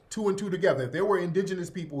put two and two together. If there were indigenous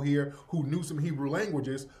people here who knew some Hebrew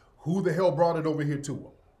languages, who the hell brought it over here to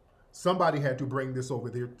them? Somebody had to bring this over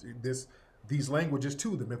there, these languages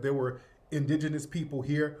to them. If there were indigenous people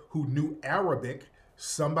here who knew Arabic,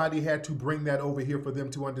 somebody had to bring that over here for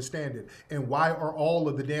them to understand it. And why are all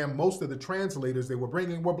of most of the translators they were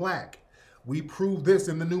bringing were black? We proved this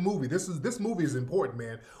in the new movie. This movie is important,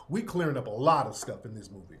 man. We clearing up a lot of stuff in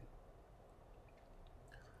this movie.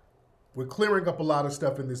 We're clearing up a lot of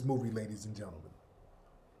stuff in this movie, ladies and gentlemen.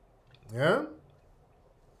 Yeah?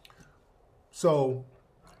 So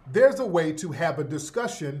there's a way to have a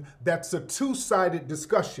discussion that's a two-sided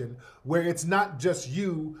discussion, where it's not just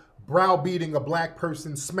you browbeating a black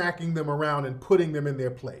person, smacking them around and putting them in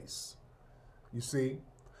their place. You see?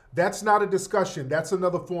 That's not a discussion. That's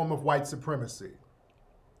another form of white supremacy.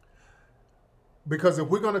 Because if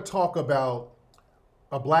we're going to talk about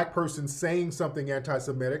a black person saying something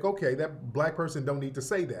anti-Semitic, okay, that black person don't need to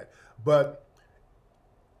say that. But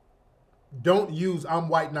don't use "I'm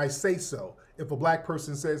white and I say so." If a black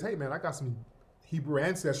person says, hey man, I got some Hebrew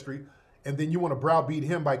ancestry, and then you want to browbeat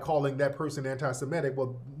him by calling that person anti-Semitic,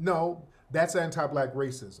 well, no, that's anti-black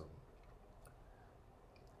racism.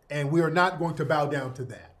 And we are not going to bow down to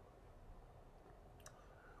that.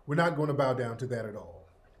 We're not going to bow down to that at all.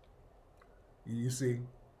 You see?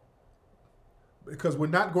 Because we're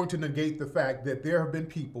not going to negate the fact that there have been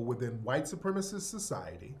people within white supremacist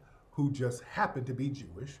society who just happen to be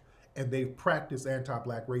Jewish, and they've practiced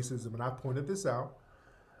anti-black racism, and I've pointed this out.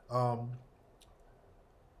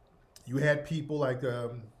 You had people like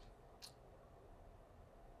the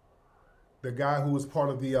guy who was part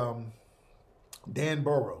of the Dan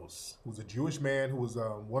Burroughs, who was a Jewish man who was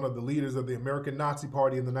one of the leaders of the American Nazi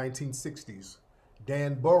Party in the 1960s.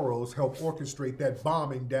 Dan Burroughs helped orchestrate that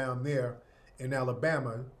bombing down there in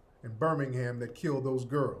Alabama, in Birmingham, that killed those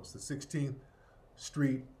girls. The 16th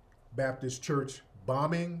Street Baptist Church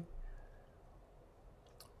bombing.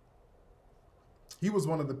 He was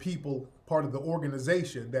one of the people, part of the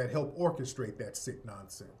organization that helped orchestrate that sick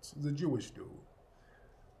nonsense. He was a Jewish dude.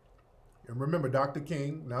 And remember, Dr.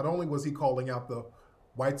 King, not only was he calling out the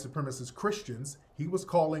white supremacist Christians, he was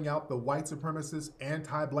calling out the white supremacist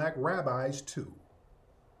anti-black rabbis too.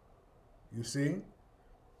 You see?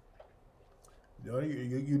 You know,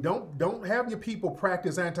 you don't have your people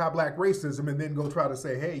practice anti-black racism and then go try to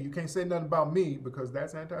say, hey, you can't say nothing about me because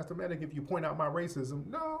that's anti-Semitic if you point out my racism.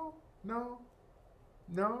 No,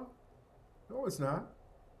 it's not.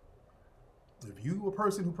 If you a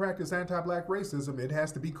person who practice anti-black racism, it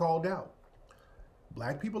has to be called out.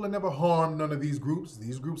 Black people have never harmed none of these groups.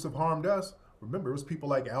 These groups have harmed us. Remember, it was people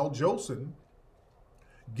like Al Jolson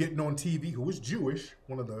getting on TV, who was Jewish,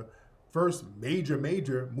 one of the first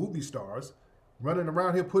major movie stars, running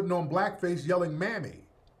around here putting on blackface, yelling "Mammy."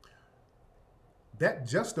 That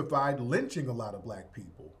justified lynching a lot of black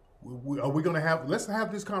people. Are we going to have, let's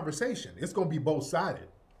have this conversation. It's going to be both-sided.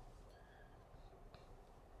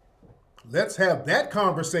 Let's have that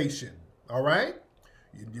conversation, all right?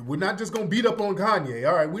 We're not just going to beat up on Kanye.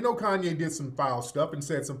 All right, we know Kanye did some foul stuff and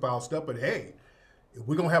said some foul stuff, but hey, if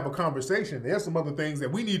we're going to have a conversation, there's some other things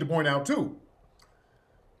that we need to point out too.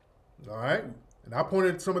 All right? And I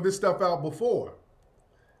pointed some of this stuff out before.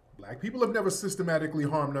 Black people have never systematically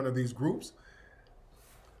harmed none of these groups.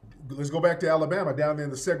 Let's go back to Alabama, down there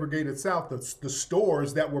in the segregated South, the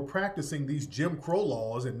stores that were practicing these Jim Crow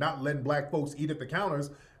laws and not letting black folks eat at the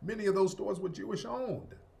counters, many of those stores were Jewish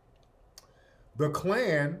owned. The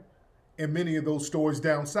Klan in many of those stores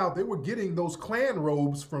down south, they were getting those Klan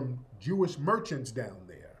robes from Jewish merchants down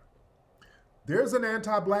there. There's an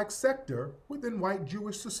anti-black sector within white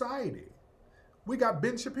Jewish society. We got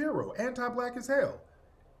Ben Shapiro, anti-black as hell.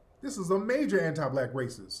 This is a major anti-black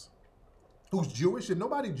racist who's Jewish, and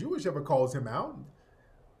nobody Jewish ever calls him out.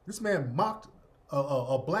 This man mocked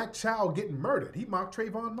a black child getting murdered. He mocked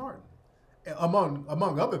Trayvon Martin,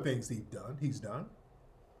 among other things he's done.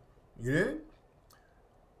 Yeah?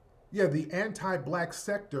 Yeah, the anti-black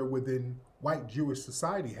sector within white Jewish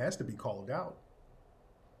society has to be called out.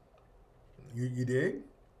 You dig?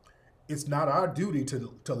 It's not our duty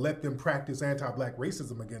to let them practice anti-black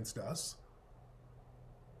racism against us.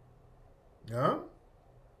 Yeah?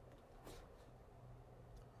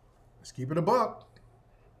 Let's keep it a buck.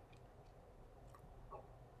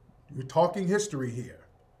 We're talking history here.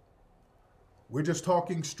 We're just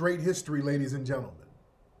talking straight history, ladies and gentlemen.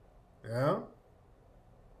 Yeah?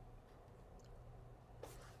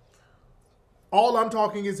 All I'm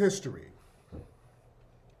talking is history.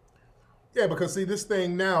 Yeah, because see, this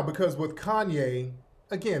thing now, because with Kanye,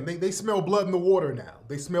 again, they smell blood in the water now.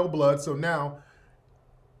 They smell blood, so now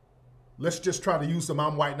let's just try to use some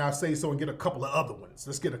I'm white and I say so and get a couple of other ones.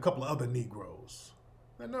 Let's get a couple of other Negroes.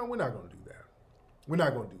 No, we're not going to do that. We're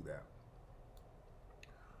not going to do that.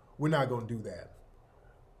 We're not going to do that.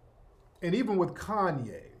 And even with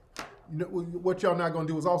Kanye, you know, what y'all not going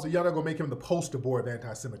to do is also, y'all not going to make him the poster boy of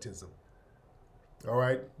anti-Semitism. All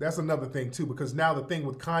right? That's another thing, too, because now the thing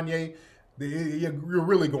with Kanye, you're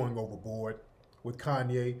really going overboard with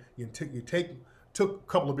Kanye. You took a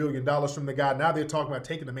couple of $1 billion from the guy. Now they're talking about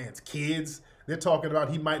taking the man's kids. They're talking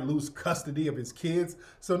about he might lose custody of his kids.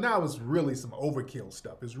 So now it's really some overkill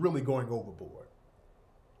stuff. It's really going overboard.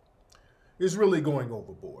 It's really going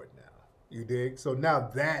overboard now. You dig? So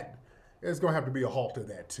now that, there's going to have to be a halt to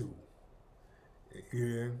that too.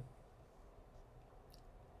 Yeah.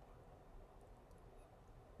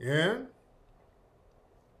 Yeah?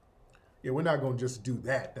 Yeah, we're not going to just do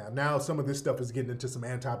that now. Now some of this stuff is getting into some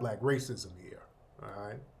anti-black racism here. All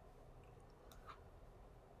right?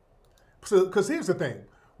 So, because here's the thing.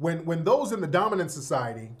 When those in the dominant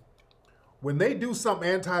society, when they do something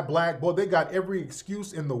anti-black, boy, they got every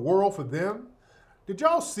excuse in the world for them. Did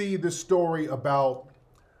y'all see this story about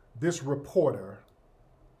this reporter,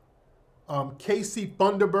 Casey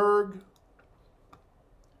Funderburg?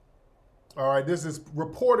 All right, this is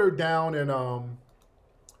reporter down in,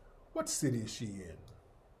 what city is she in?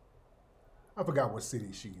 I forgot what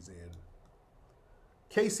city she's in.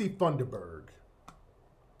 Casey Funderburg.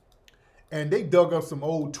 And they dug up some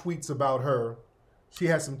old tweets about her. She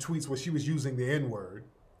had some tweets where she was using the N-word.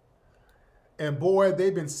 And boy,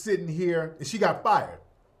 they've been sitting here, and she got fired.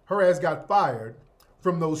 Her ass got fired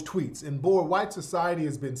from those tweets. And boy, white society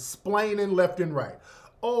has been splaining left and right.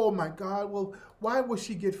 Oh my God, well, why would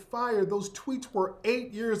she get fired? Those tweets were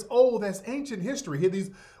 8 years old. That's ancient history. Here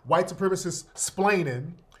these white supremacists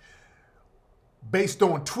splaining based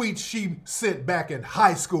on tweets she sent back in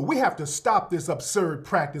high school. We have to stop this absurd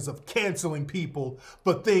practice of canceling people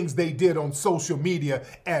for things they did on social media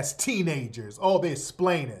as teenagers. Oh, they're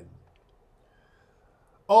splaining.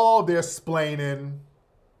 Oh, they're splaining.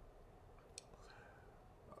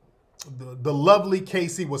 The lovely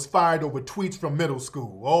Casey was fired over tweets from middle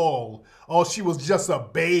school. Oh, she was just a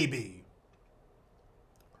baby.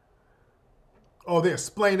 Oh, they're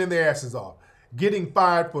splaining their asses off. Getting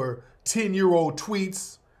fired for 10-year-old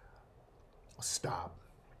tweets. Stop.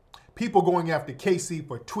 People going after Casey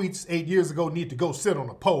for tweets 8 years ago need to go sit on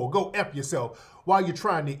a pole. Go F yourself while you're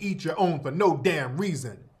trying to eat your own for no damn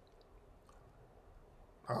reason.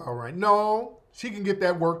 All right, no, she can get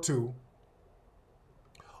that work too.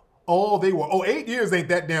 Oh, 8 years ain't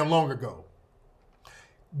that damn long ago.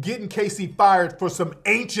 Getting Casey fired for some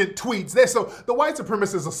ancient tweets. The white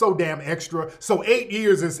supremacists are so damn extra. So 8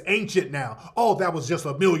 years is ancient now. Oh, that was just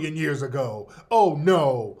a million years ago. Oh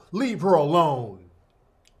no, leave her alone.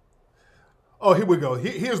 Oh, here we go.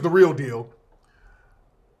 Here's the real deal.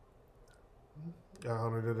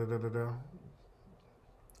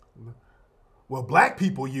 Well, black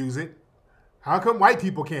people use it. How come white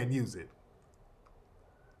people can't use it?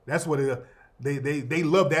 That's what it is. They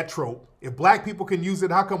love that trope. If black people can use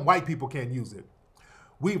it, how come white people can't use it?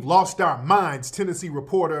 We've lost our minds. Tennessee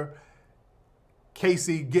reporter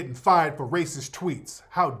Casey getting fired for racist tweets.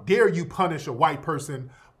 How dare you punish a white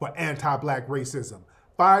person for anti-black racism?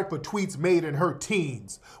 Fired for tweets made in her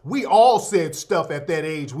teens. We all said stuff at that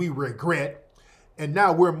age we regret, and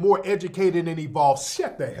now we're more educated and evolved.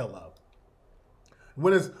 Shut the hell up.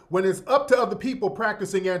 When it's up to other people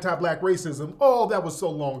practicing anti-black racism, oh, that was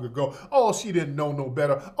so long ago. Oh, she didn't know no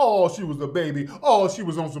better. Oh, she was a baby. Oh, she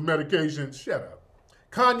was on some medication. Shut up.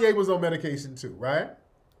 Kanye was on medication too, right?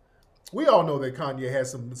 We all know that Kanye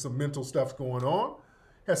has some mental stuff going on.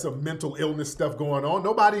 Has some mental illness stuff going on.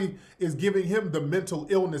 Nobody is giving him the mental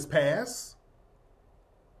illness pass.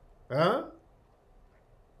 Huh?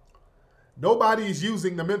 Nobody's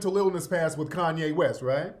using the mental illness pass with Kanye West,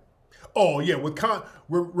 right? Oh, yeah,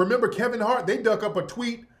 remember Kevin Hart? They dug up a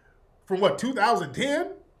tweet from,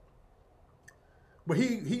 2010? But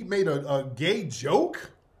he made a gay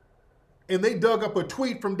joke? And they dug up a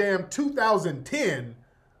tweet from damn 2010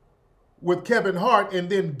 with Kevin Hart and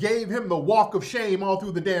then gave him the walk of shame all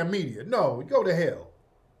through the damn media. No, go to hell.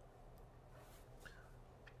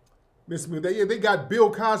 Miss Smith, they got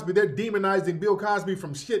Bill Cosby. They're demonizing Bill Cosby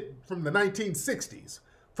from shit from the 1960s,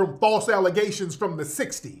 from false allegations from the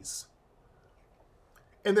 60s.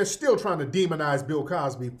 And they're still trying to demonize Bill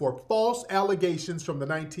Cosby for false allegations from the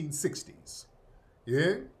 1960s.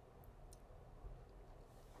 Yeah?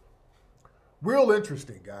 Real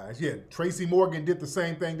interesting, guys. Yeah, Tracy Morgan did the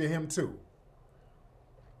same thing to him too.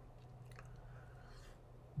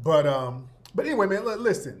 But anyway, man,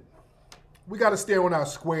 listen. We got to stay on our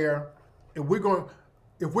square. If we're going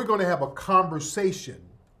to have a conversation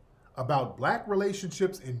about black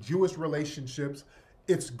relationships and Jewish relationships,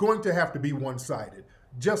 it's going to have to be one-sided.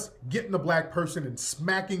 Just getting a black person and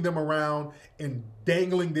smacking them around and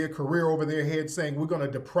dangling their career over their head saying, we're going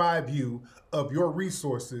to deprive you of your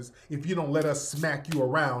resources if you don't let us smack you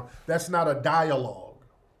around. That's not a dialogue.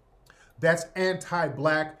 That's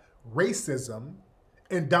anti-black racism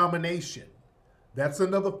and domination. That's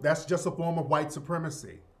just a form of white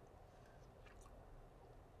supremacy.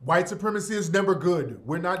 White supremacy is never good.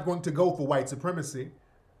 We're not going to go for white supremacy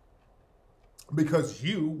because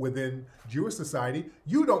you, within Jewish society,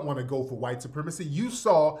 you don't want to go for white supremacy. You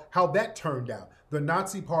saw how that turned out. The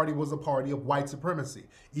Nazi Party was a party of white supremacy.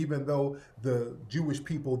 Even though the Jewish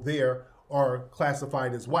people there are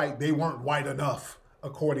classified as white, they weren't white enough,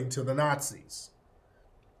 according to the Nazis.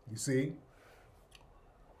 You see?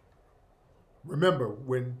 Remember,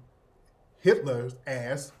 when Hitler's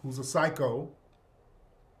ass, who's a psycho,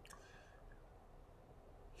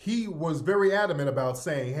 he was very adamant about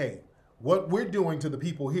saying, hey, what we're doing to the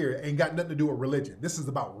people here ain't got nothing to do with religion. This is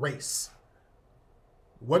about race.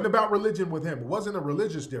 It wasn't about religion with him. It wasn't a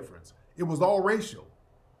religious difference. It was all racial.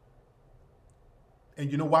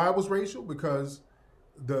 And you know why it was racial? Because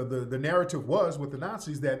the narrative was with the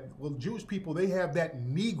Nazis that, well, Jewish people, they have that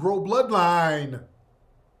Negro bloodline.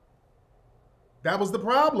 That was the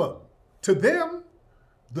problem. To them,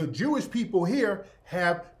 the Jewish people here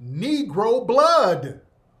have Negro blood.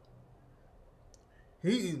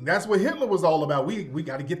 That's what Hitler was all about. We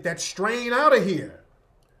got to get that strain out of here.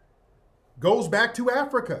 Goes back to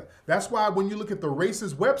Africa. That's why when you look at the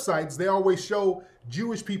racist websites, they always show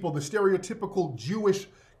Jewish people, the stereotypical Jewish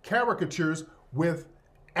caricatures with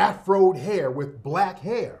afroed hair, with black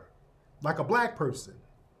hair, like a black person.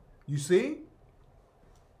 You see?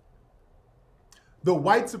 The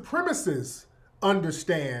white supremacists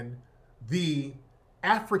understand the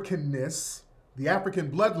Africanness, the African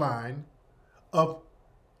bloodline of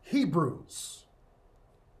Hebrews.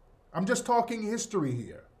 I'm just talking history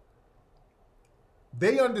here.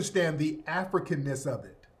 They understand the Africanness of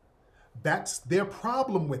it. That's their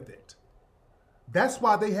problem with it. That's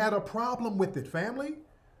why they had a problem with it, family. It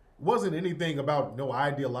wasn't anything about no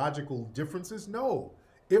ideological differences. No,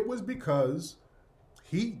 it was because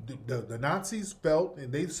the Nazis felt,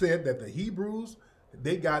 and they said that the Hebrews,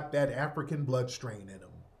 They got that African blood strain in them.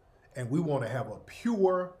 And we want to have a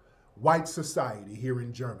pure white society here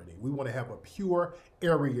in Germany. We want to have a pure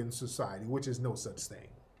Aryan society, which is no such thing.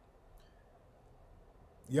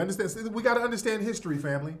 You understand? We got to understand history,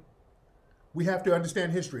 family. We have to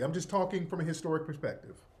understand history. I'm just talking from a historic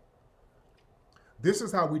perspective. This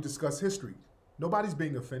is how we discuss history. Nobody's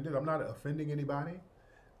being offended. I'm not offending anybody.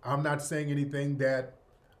 I'm not saying anything that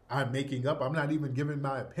I'm making up. I'm not even giving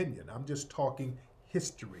my opinion. I'm just talking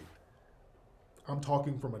history. I'm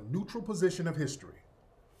talking from a neutral position of history.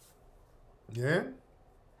 Yeah?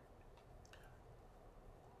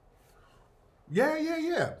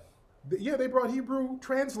 Yeah, they brought Hebrew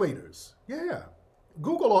translators. Yeah.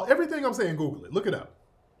 Google everything I'm saying, Google it. Look it up.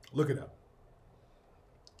 Look it up.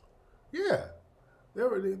 Yeah.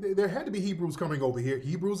 There had to be Hebrews coming over here.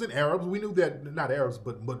 Hebrews and Arabs. We knew that, not Arabs,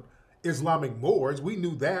 but Islamic Moors. We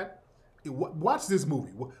knew that. Watch this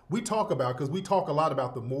movie. We talk about, because we talk a lot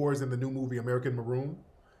about the Moors in the new movie American Maroon.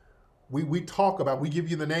 We talk about, we give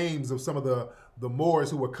you the names of some of the Moors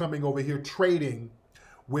who were coming over here trading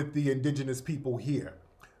with the indigenous people here.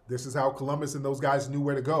 This is how Columbus and those guys knew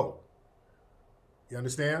where to go. You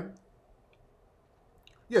understand?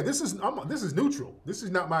 Yeah, this is neutral. This is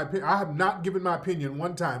not my opinion. I have not given my opinion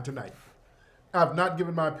one time tonight. I have not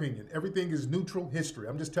given my opinion. Everything is neutral history.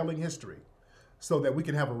 I'm just telling history so that we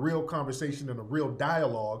can have a real conversation and a real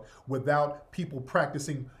dialogue without people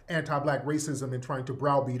practicing anti-black racism and trying to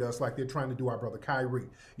browbeat us like they're trying to do our brother Kyrie.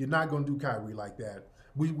 You're not going to do Kyrie like that.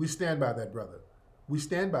 We stand by that brother. We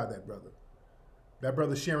stand by that brother. That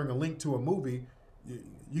brother sharing a link to a movie,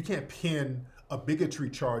 you can't pin a bigotry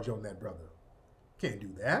charge on that brother. Can't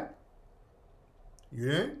do that.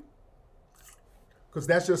 Yeah? Because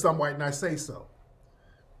that's just I'm white and I say so.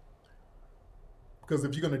 Because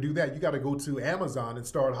if you're going to do that, you got to go to Amazon and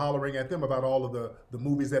start hollering at them about all of the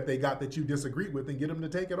movies that they got that you disagree with and get them to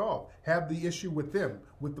take it off. Have the issue with them,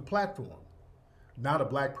 with the platform. Not a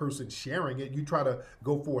black person sharing it. You try to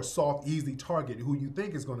go for a soft, easy target who you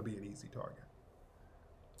think is going to be an easy target.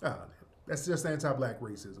 That's just anti-black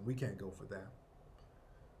racism. We can't go for that.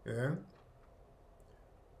 Yeah?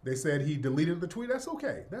 They said he deleted the tweet. That's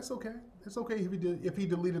okay. That's okay. It's okay if he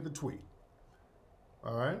deleted the tweet.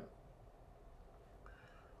 All right?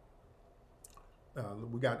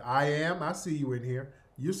 We got I see you in here.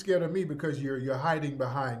 You're scared of me because you're hiding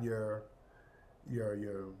behind your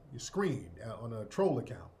screen on a troll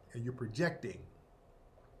account and you're projecting.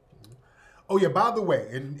 Oh yeah, by the way,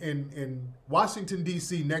 in Washington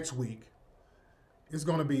D.C. next week, it's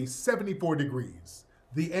going to be 74 degrees.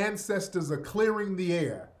 The ancestors are clearing the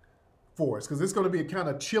air for us because it's going to be kind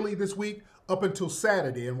of chilly this week up until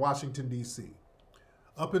Saturday in Washington D.C.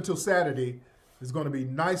 Up until Saturday, it's going to be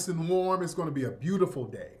nice and warm. It's going to be a beautiful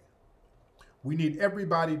day. We need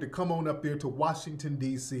everybody to come on up there to Washington,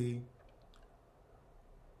 D.C.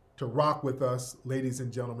 to rock with us, ladies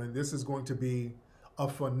and gentlemen. This is going to be a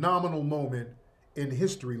phenomenal moment in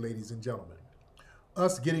history, ladies and gentlemen.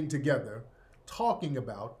 Us getting together, talking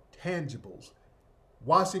about tangibles.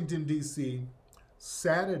 Washington, D.C.,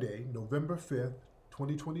 Saturday, November 5th,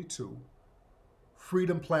 2022,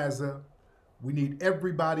 Freedom Plaza. We need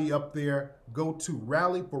everybody up there. Go to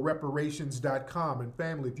rallyforreparations.com. And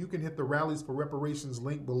family, if you can hit the Rallies for Reparations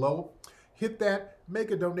link below, hit that, make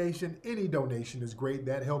a donation. Any donation is great.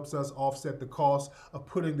 That helps us offset the cost of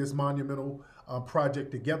putting this monumental project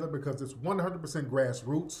together because it's 100%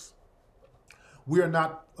 grassroots. We are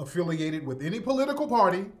not affiliated with any political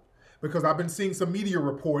party because I've been seeing some media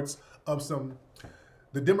reports of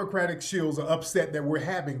the Democratic shills are upset that we're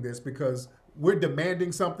having this because we're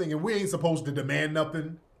demanding something and we ain't supposed to demand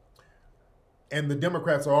nothing. And the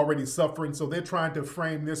Democrats are already suffering, so they're trying to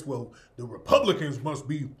frame this, well, the Republicans must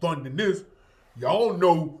be funding this. Y'all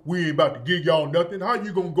know we ain't about to give y'all nothing. How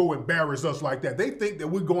you gonna go embarrass us like that? They think that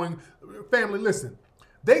we're going, family, listen.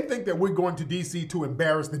 They think that we're going to D.C. to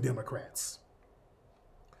embarrass the Democrats.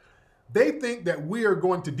 They think that we are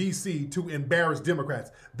going to D.C. to embarrass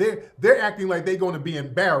Democrats. They're acting like they're going to be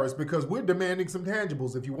embarrassed because we're demanding some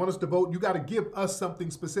tangibles. If you want us to vote, you got to give us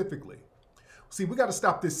something specifically. See, we got to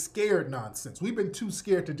stop this scared nonsense. We've been too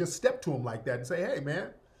scared to just step to them like that and say, hey, man,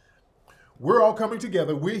 we're all coming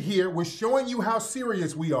together. We're here. We're showing you how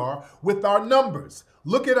serious we are with our numbers.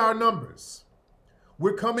 Look at our numbers.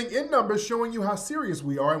 We're coming in numbers showing you how serious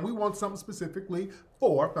we are, and we want something specifically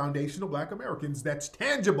for foundational Black Americans that's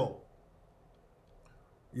tangible.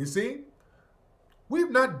 You see? We've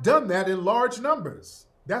not done that in large numbers.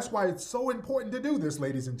 That's why it's so important to do this,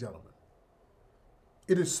 ladies and gentlemen.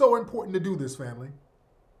 It is so important to do this, family.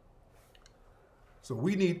 So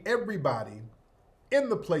we need everybody in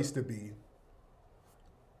the place to be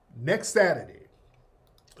next Saturday,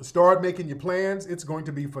 Start making your plans. It's going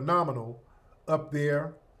to be phenomenal up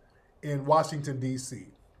there in Washington, D.C.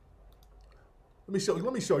 Let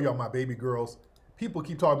me show y'all my baby girls. People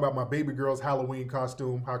keep talking about my baby girl's Halloween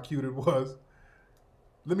costume, how cute it was.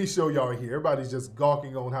 Let me show y'all here. Everybody's just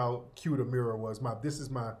gawking on how cute Amira was. This is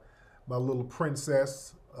my little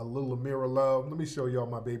princess, a little Amira love. Let me show y'all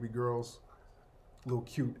my baby girl's little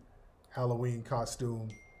cute Halloween costume.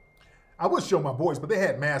 I would show my boys, but they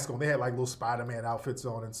had masks on. They had like little Spider-Man outfits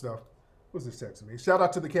on and stuff. What's this texting me? Shout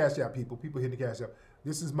out to the Cash App people. People hitting the Cash App.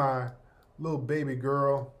 This is my little baby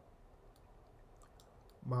girl.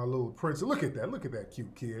 My little princess. Look at that. Look at that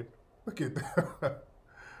cute kid. Look at that.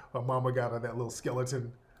 Her mama got her that little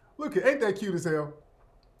skeleton. Look at, ain't that cute as hell?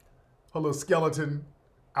 Her little skeleton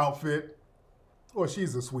outfit. Oh,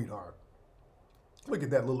 she's a sweetheart. Look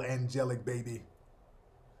at that little angelic baby.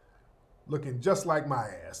 Looking just like my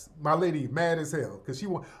ass. My lady mad as hell because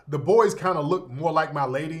the boys kind of look more like my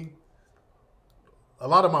lady. A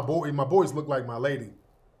lot of my boys look like my lady.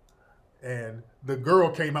 And the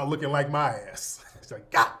girl came out looking like my ass. It's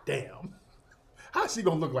like, God damn. How's she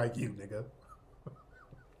gonna look like you, nigga?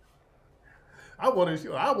 I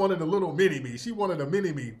wanted a little mini me. She wanted a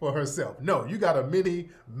mini me for herself. No, you got a mini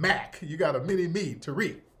Mac. You got a mini me,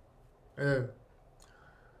 Tariq. Yeah,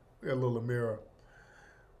 a little Amira.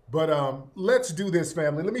 But let's do this,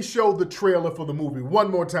 family. Let me show the trailer for the movie one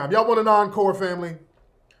more time. Y'all want an encore, family?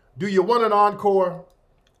 Do you want an encore?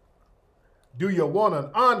 Do you want an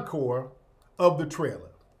encore of the trailer?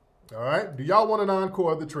 All right? Do y'all want an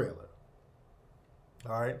encore of the trailer?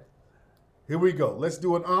 All right? Here we go. Let's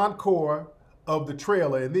do an encore of the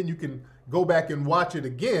trailer, and then you can go back and watch it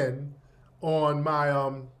again on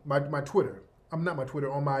my my Twitter. Not my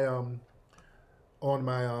Twitter, on my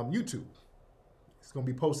YouTube. It's gonna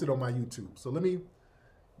be posted on my YouTube. So let me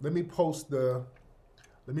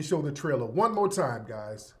show the trailer one more time,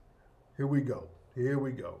 guys. Here we go. Here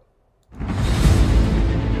we go.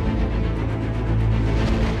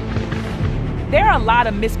 There are a lot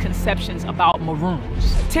of misconceptions about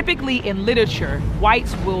Maroons. Typically in literature,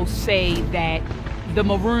 whites will say that the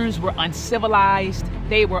Maroons were uncivilized,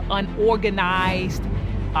 they were unorganized,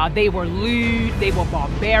 they were lewd, they were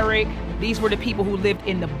barbaric. These were the people who lived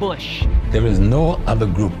in the bush. There is no other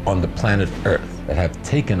group on the planet Earth that have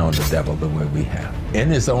taken on the devil the way we have, in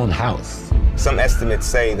his own house. Some estimates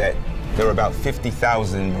say that there are about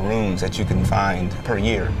 50,000 Maroons that you can find per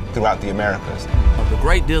year throughout the Americas. The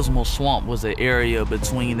Great Dismal Swamp was an area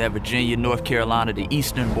between that Virginia, North Carolina, the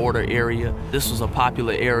eastern border area. This was a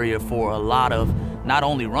popular area for a lot of not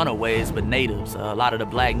only runaways, but natives. A lot of the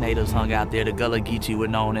black natives hung out there. The Gullah Geechee were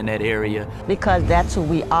known in that area. Because that's who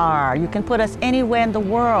we are. You can put us anywhere in the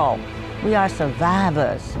world. We are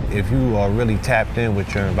survivors. If you are really tapped in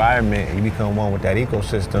with your environment and you become one with that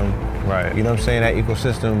ecosystem, right? You know what I'm saying? That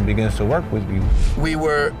ecosystem begins to work with you. We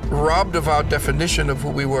were robbed of our definition of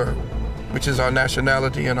who we were, which is our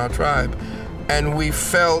nationality and our tribe. And we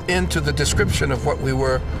fell into the description of what we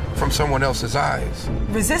were from someone else's eyes.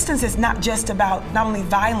 Resistance is not just about not only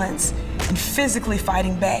violence and physically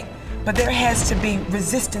fighting back, but there has to be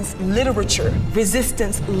resistance literature,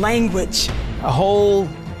 resistance language. A whole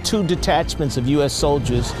 2 detachments of U.S.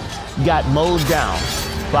 soldiers got mowed down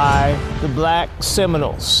by the Black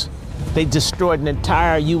Seminoles. They destroyed an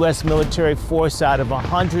entire U.S. military force. Out of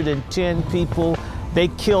 110 people, they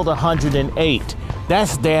killed 108.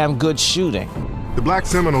 That's damn good shooting. The Black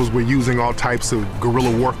Seminoles were using all types of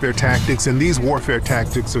guerrilla warfare tactics, and these warfare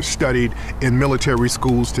tactics are studied in military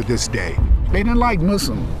schools to this day. They didn't like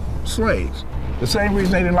Muslim slaves. The same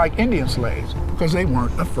reason they didn't like Indian slaves, because they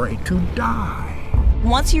weren't afraid to die.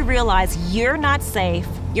 Once you realize you're not safe,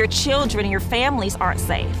 your children and your families aren't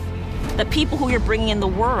safe. The people who you're bringing in the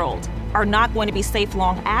world are not going to be safe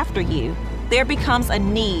long after you. There becomes a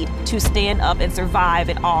need to stand up and survive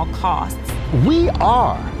at all costs. We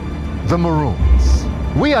are the Maroons.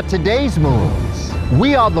 We are today's Maroons.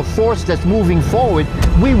 We are the force that's moving forward.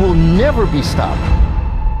 We will never be stopped.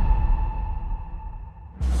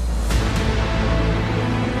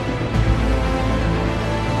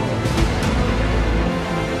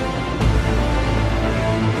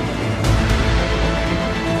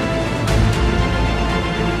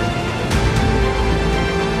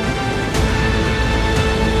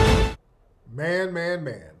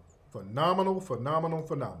 Man.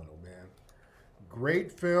 Phenomenal, man.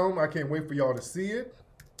 Great film. I can't wait for y'all to see it.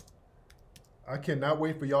 I cannot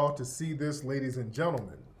wait for y'all to see this, ladies and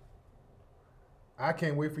gentlemen. I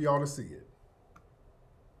can't wait for y'all to see it.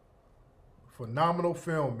 Phenomenal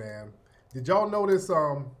film, man. Did y'all notice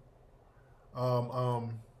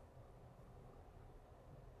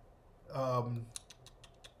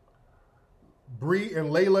Bree and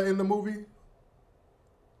Layla in the movie?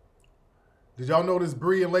 Did y'all notice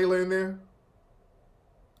Bree and Layla in there?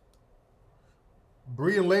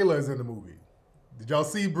 Bree and Layla is in the movie. Did y'all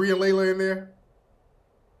see Bree and Layla in there?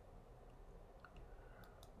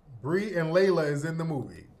 Bree and Layla is in the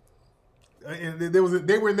movie. And they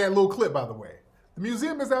were in that little clip, by the way. The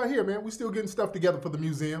museum is out here, man. We still getting stuff together for the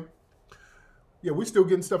museum. Yeah, we still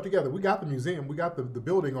getting stuff together. We got the museum. We got the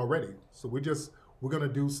building already. So we're going to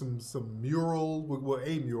do some mural. Well,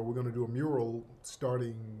 a mural. We're going to do a mural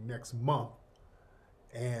starting next month.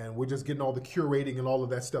 And we're just getting all the curating and all of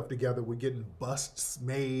that stuff together. We're getting busts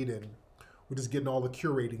made, and we're just getting all the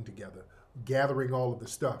curating together, gathering all of the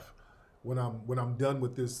stuff. When I'm done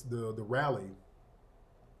with the rally,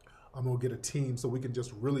 I'm gonna get a team so we can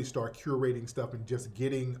just really start curating stuff and just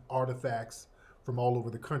getting artifacts from all over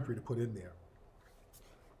the country to put in there.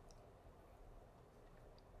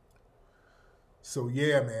 So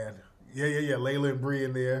yeah, man, yeah. Layla and Bree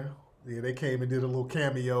in there. Yeah, they came and did a little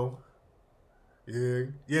cameo. Yeah,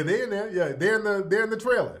 they're in there. Yeah, they're in the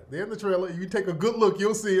trailer. They're in the trailer. If you take a good look,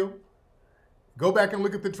 you'll see them. Go back and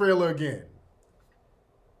look at the trailer again.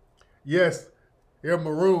 Yes, they're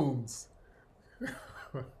maroons.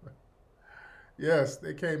 Yes,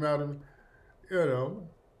 they came out and,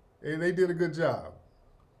 and they did a good job.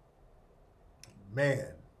 Man.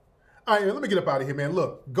 All right, let me get up out of here, man.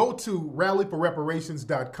 Look, go to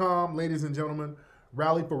rallyforreparations.com, ladies and gentlemen,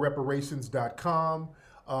 rallyforreparations.com.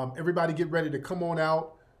 Everybody get ready to come on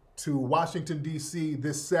out to Washington, D.C.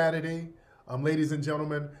 this Saturday. Ladies and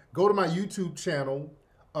gentlemen, go to my YouTube channel,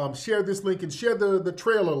 share this link, and share the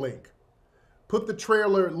trailer link. Put the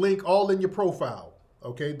trailer link all in your profile,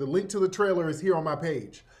 okay? The link to the trailer is here on my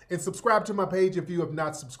page. And subscribe to my page if you have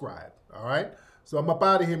not subscribed, all right? So I'm up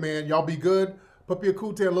out of here, man. Y'all be good. Papi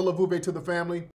Akute and Lila Vuve to the family.